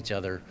known each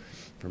other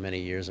for many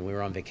years, and we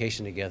were on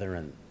vacation together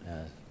in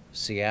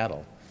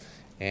Seattle,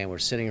 and we're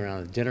sitting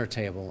around a dinner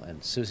table,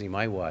 and Susie,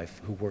 my wife,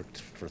 who worked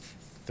for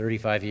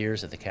 35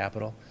 years at the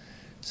Capitol,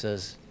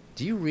 says,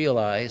 do you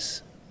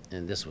realize,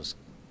 and this was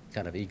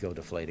kind of ego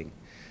deflating,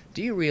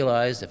 do you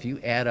realize if you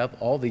add up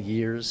all the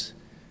years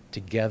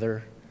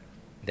together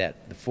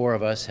that the four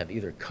of us have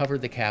either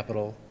covered the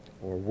Capitol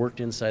or worked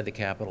inside the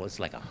Capitol, it's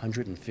like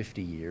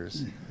 150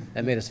 years.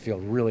 That made us feel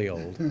really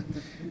old.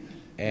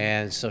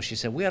 And so she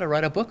said, we ought to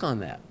write a book on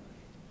that.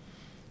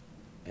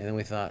 And then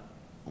we thought,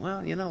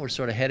 well, you know, we're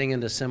sort of heading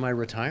into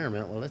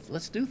semi-retirement. Well,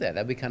 let's do that.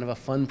 That'd be kind of a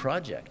fun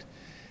project.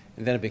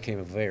 And then it became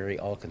a very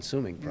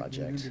all-consuming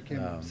project, It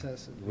became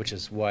obsessive. which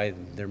is why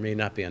there may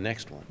not be a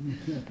next one.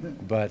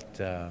 But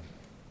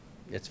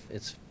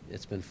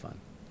it's been fun.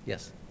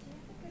 Yes? Do you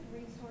have a good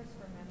resource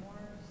for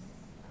memoirs?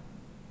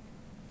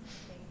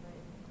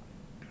 Favorite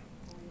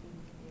reading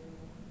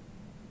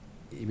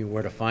to do? You mean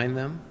where to find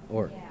them?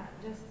 Or Yeah,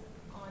 just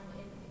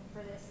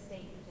for this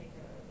state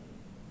particularly,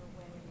 for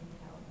women in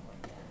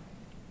California.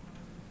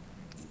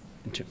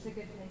 In ter- It's a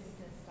good place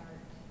to start.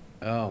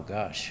 Oh,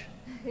 gosh.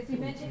 Because you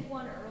mentioned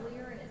one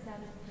earlier and it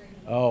sounded pretty.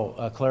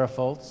 Oh, Clara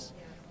Foltz?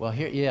 Well,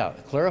 here, yeah,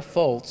 Clara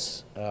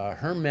Foltz,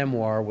 her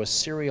memoir was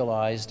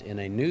serialized in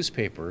a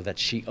newspaper that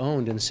she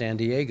owned in San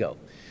Diego.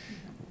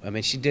 I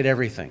mean, she did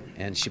everything,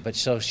 and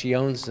so she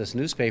owns this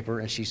newspaper,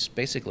 and she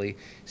basically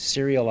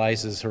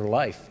serializes her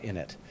life in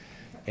it,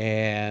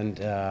 and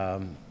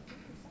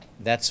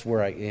that's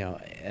where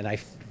I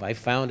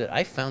found it.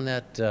 I found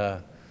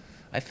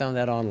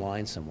that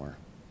online somewhere.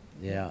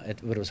 Yeah,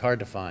 but it was hard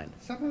to find.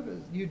 Some of it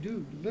you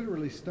do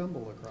literally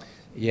stumble across.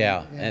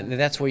 Yeah, and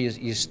that's where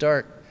you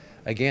start.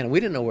 Again, we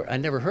didn't know I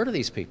never heard of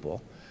these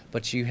people,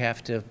 but you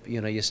have to,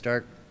 you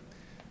start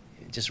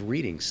just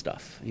reading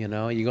stuff. You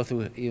go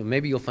through.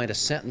 Maybe you'll find a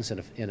sentence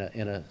in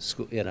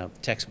a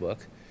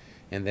textbook,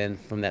 and then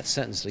from that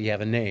sentence you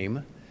have a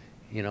name.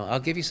 I'll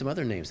give you some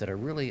other names that are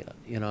really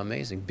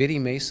amazing. Biddy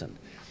Mason,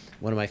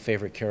 one of my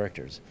favorite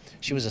characters.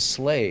 She was a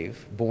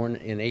slave born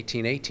in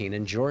 1818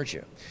 in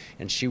Georgia,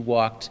 and she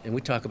walked. And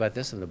we talk about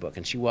this in the book.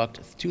 And she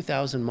walked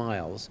 2,000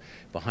 miles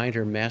behind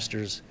her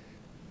master's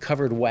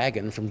covered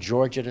wagon from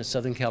Georgia to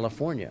Southern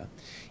California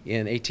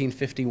in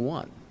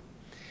 1851.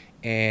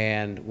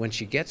 And when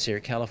she gets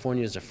here,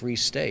 California is a free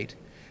state,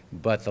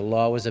 but the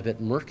law was a bit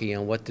murky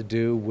on what to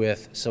do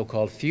with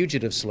so-called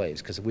fugitive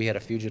slaves, because we had a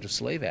Fugitive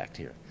Slave Act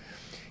here.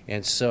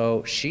 And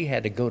so she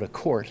had to go to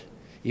court,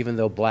 even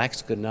though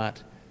blacks could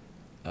not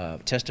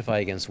testify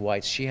against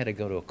whites. She had to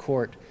go to a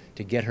court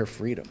to get her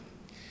freedom.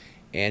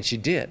 And she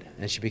did,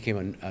 and she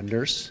became a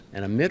nurse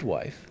and a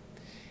midwife,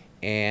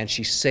 and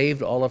she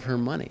saved all of her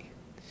money.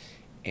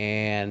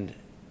 And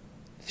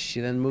she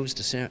then moves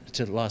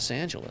to Los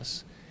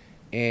Angeles,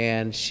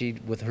 and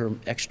with her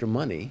extra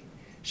money,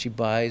 she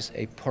buys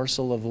a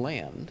parcel of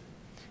land.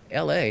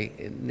 L.A.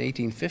 in the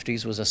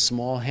 1850s was a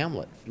small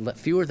hamlet,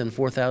 fewer than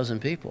 4,000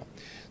 people.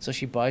 So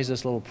she buys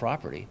this little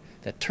property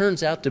that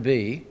turns out to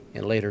be,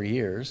 in later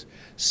years,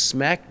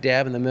 smack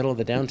dab in the middle of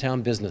the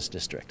downtown business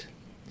district.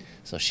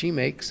 So she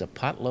makes a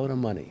potload of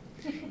money,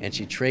 and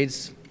she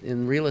trades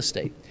in real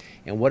estate.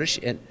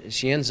 And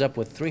she ends up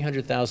with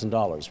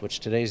 $300,000, which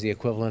today is the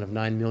equivalent of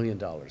 $9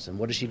 million. And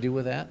what does she do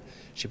with that?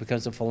 She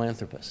becomes a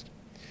philanthropist.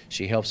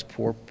 She helps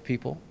poor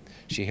people.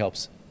 She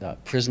helps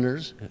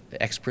prisoners,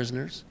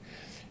 ex-prisoners.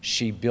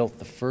 She built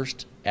the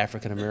first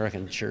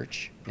African-American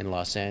church in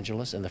Los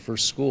Angeles and the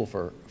first school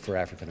for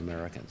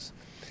African-Americans.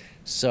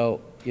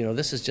 So,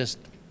 this is just,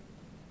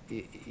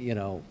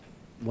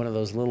 one of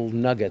those little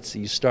nuggets that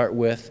you start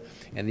with,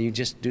 and then you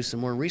just do some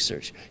more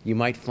research. You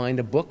might find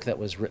a book that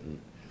was written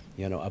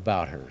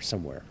about her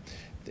somewhere.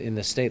 In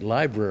the state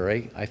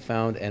library, I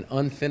found an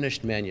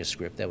unfinished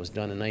manuscript that was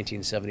done in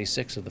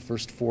 1976 of the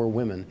first 4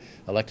 women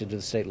elected to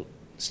the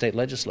state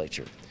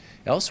legislature.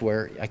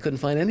 Elsewhere, I couldn't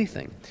find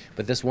anything.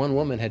 But this one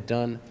woman had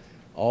done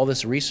all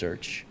this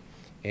research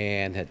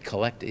and had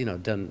collected,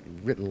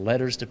 written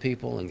letters to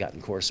people and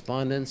gotten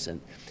correspondence,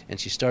 and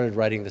she started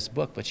writing this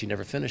book, but she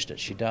never finished it.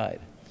 She died.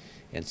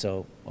 And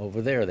so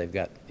over there, they've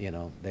got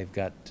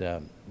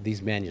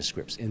these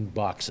manuscripts in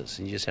boxes,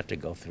 and you just have to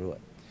go through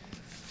it.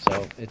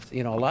 So it's,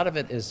 a lot of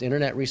it is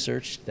internet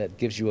research that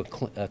gives you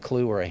a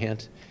clue or a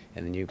hint,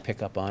 and then you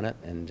pick up on it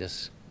and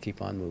just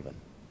keep on moving.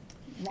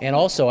 And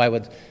also, I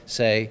would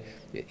say,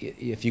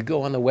 if you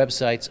go on the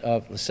websites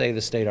of, let's say,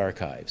 the state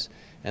archives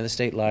and the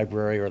state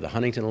library or the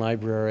Huntington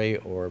Library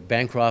or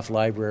Bancroft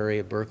Library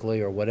at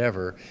Berkeley or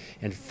whatever,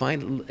 and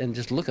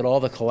just look at all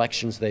the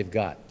collections they've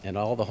got and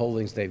all the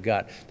holdings they've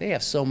got, they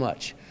have so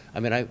much. I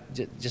mean,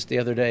 just the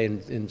other day in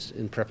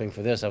prepping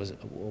for this, I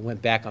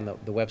went back on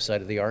the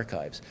website of the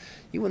archives.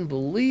 You wouldn't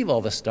believe all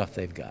the stuff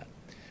they've got.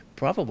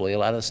 Probably a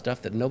lot of the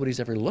stuff that nobody's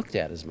ever looked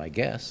at is my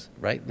guess.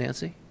 Right,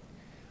 Nancy?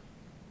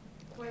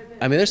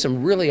 I mean, there's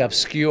some really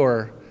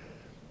obscure,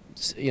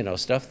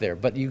 stuff there.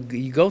 But you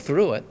go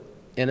through it,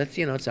 and it's,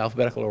 it's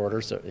alphabetical order,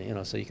 so,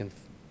 so you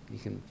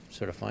can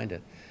sort of find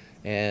it.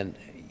 And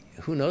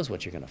who knows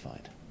what you're going to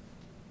find.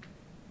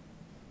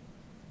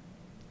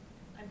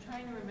 I'm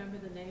trying to remember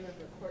the name of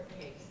the court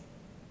case.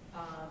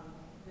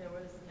 There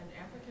was an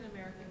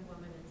African-American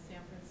woman in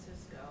San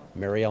Francisco.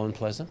 Mary Ellen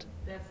Pleasant?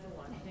 That's the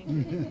one. Thank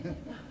you.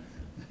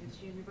 Is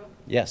she in your book?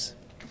 Yes.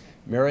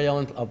 Mary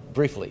Ellen,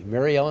 briefly,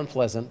 Mary Ellen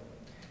Pleasant.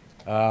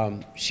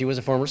 She was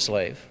a former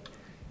slave.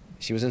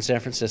 She was in San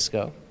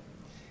Francisco,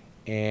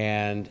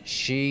 and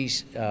she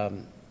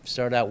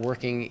started out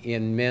working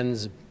in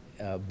men's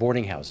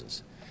boarding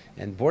houses.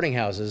 And boarding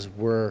houses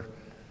were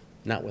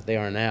not what they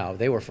are now.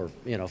 They were for,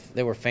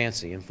 they were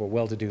fancy and for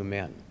well-to-do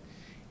men.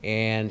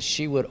 And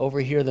she would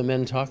overhear the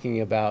men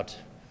talking about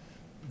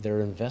their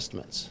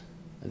investments.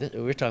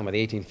 We're talking about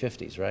the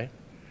 1850s, right?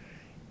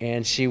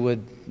 And she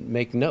would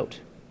make note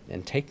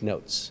and take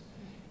notes.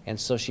 And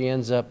so she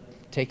ends up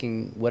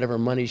taking whatever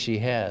money she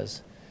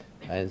has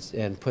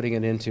and putting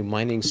it into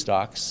mining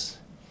stocks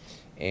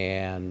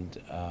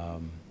and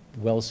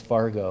Wells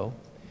Fargo.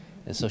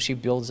 And so she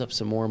builds up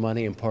some more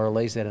money and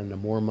parlays that into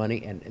more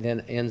money, and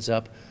then ends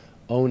up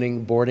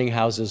owning boarding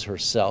houses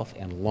herself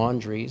and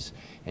laundries,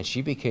 and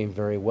she became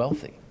very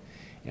wealthy.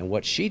 And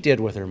what she did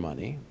with her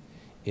money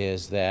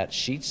is that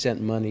she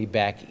sent money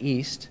back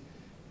east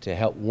to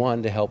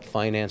help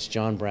finance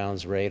John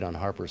Brown's raid on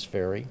Harper's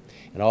Ferry,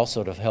 and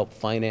also to help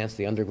finance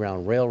the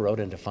Underground Railroad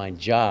and to find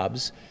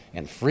jobs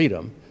and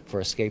freedom for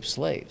escaped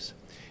slaves.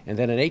 And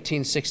then in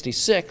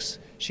 1866,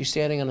 she's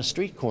standing on a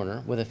street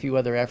corner with a few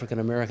other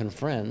African-American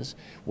friends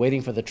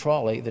waiting for the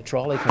trolley. The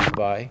trolley comes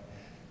by,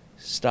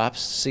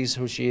 stops, sees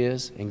who she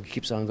is, and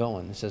keeps on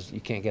going and says, "You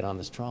can't get on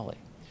this trolley."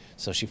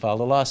 So she filed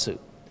a lawsuit,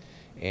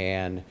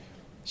 and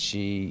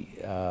she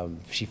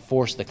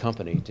forced the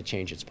company to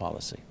change its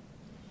policy.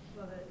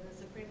 Well, the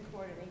Supreme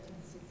Court in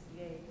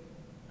 1868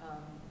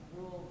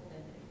 ruled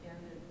and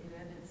it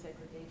ended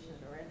segregation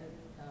or ended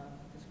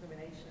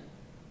discrimination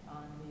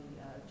on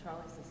the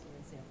trolley system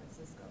in San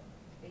Francisco.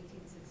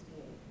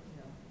 1868,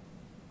 you know,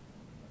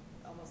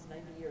 almost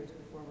 90 years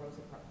before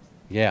Rosa Parks.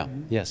 Yeah,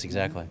 yes,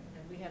 exactly.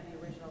 And we have the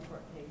original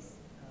court case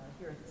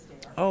here at the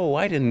State Archives. Oh,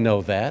 I didn't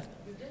know that.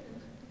 You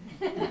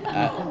didn't?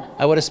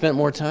 I would have spent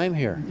more time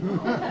here.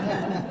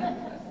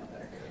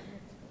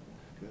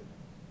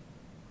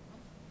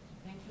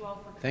 Thank you all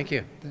for coming. Thank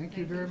you. Thank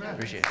you very much.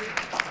 Appreciate it.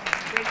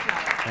 Great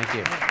job. Thank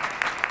you.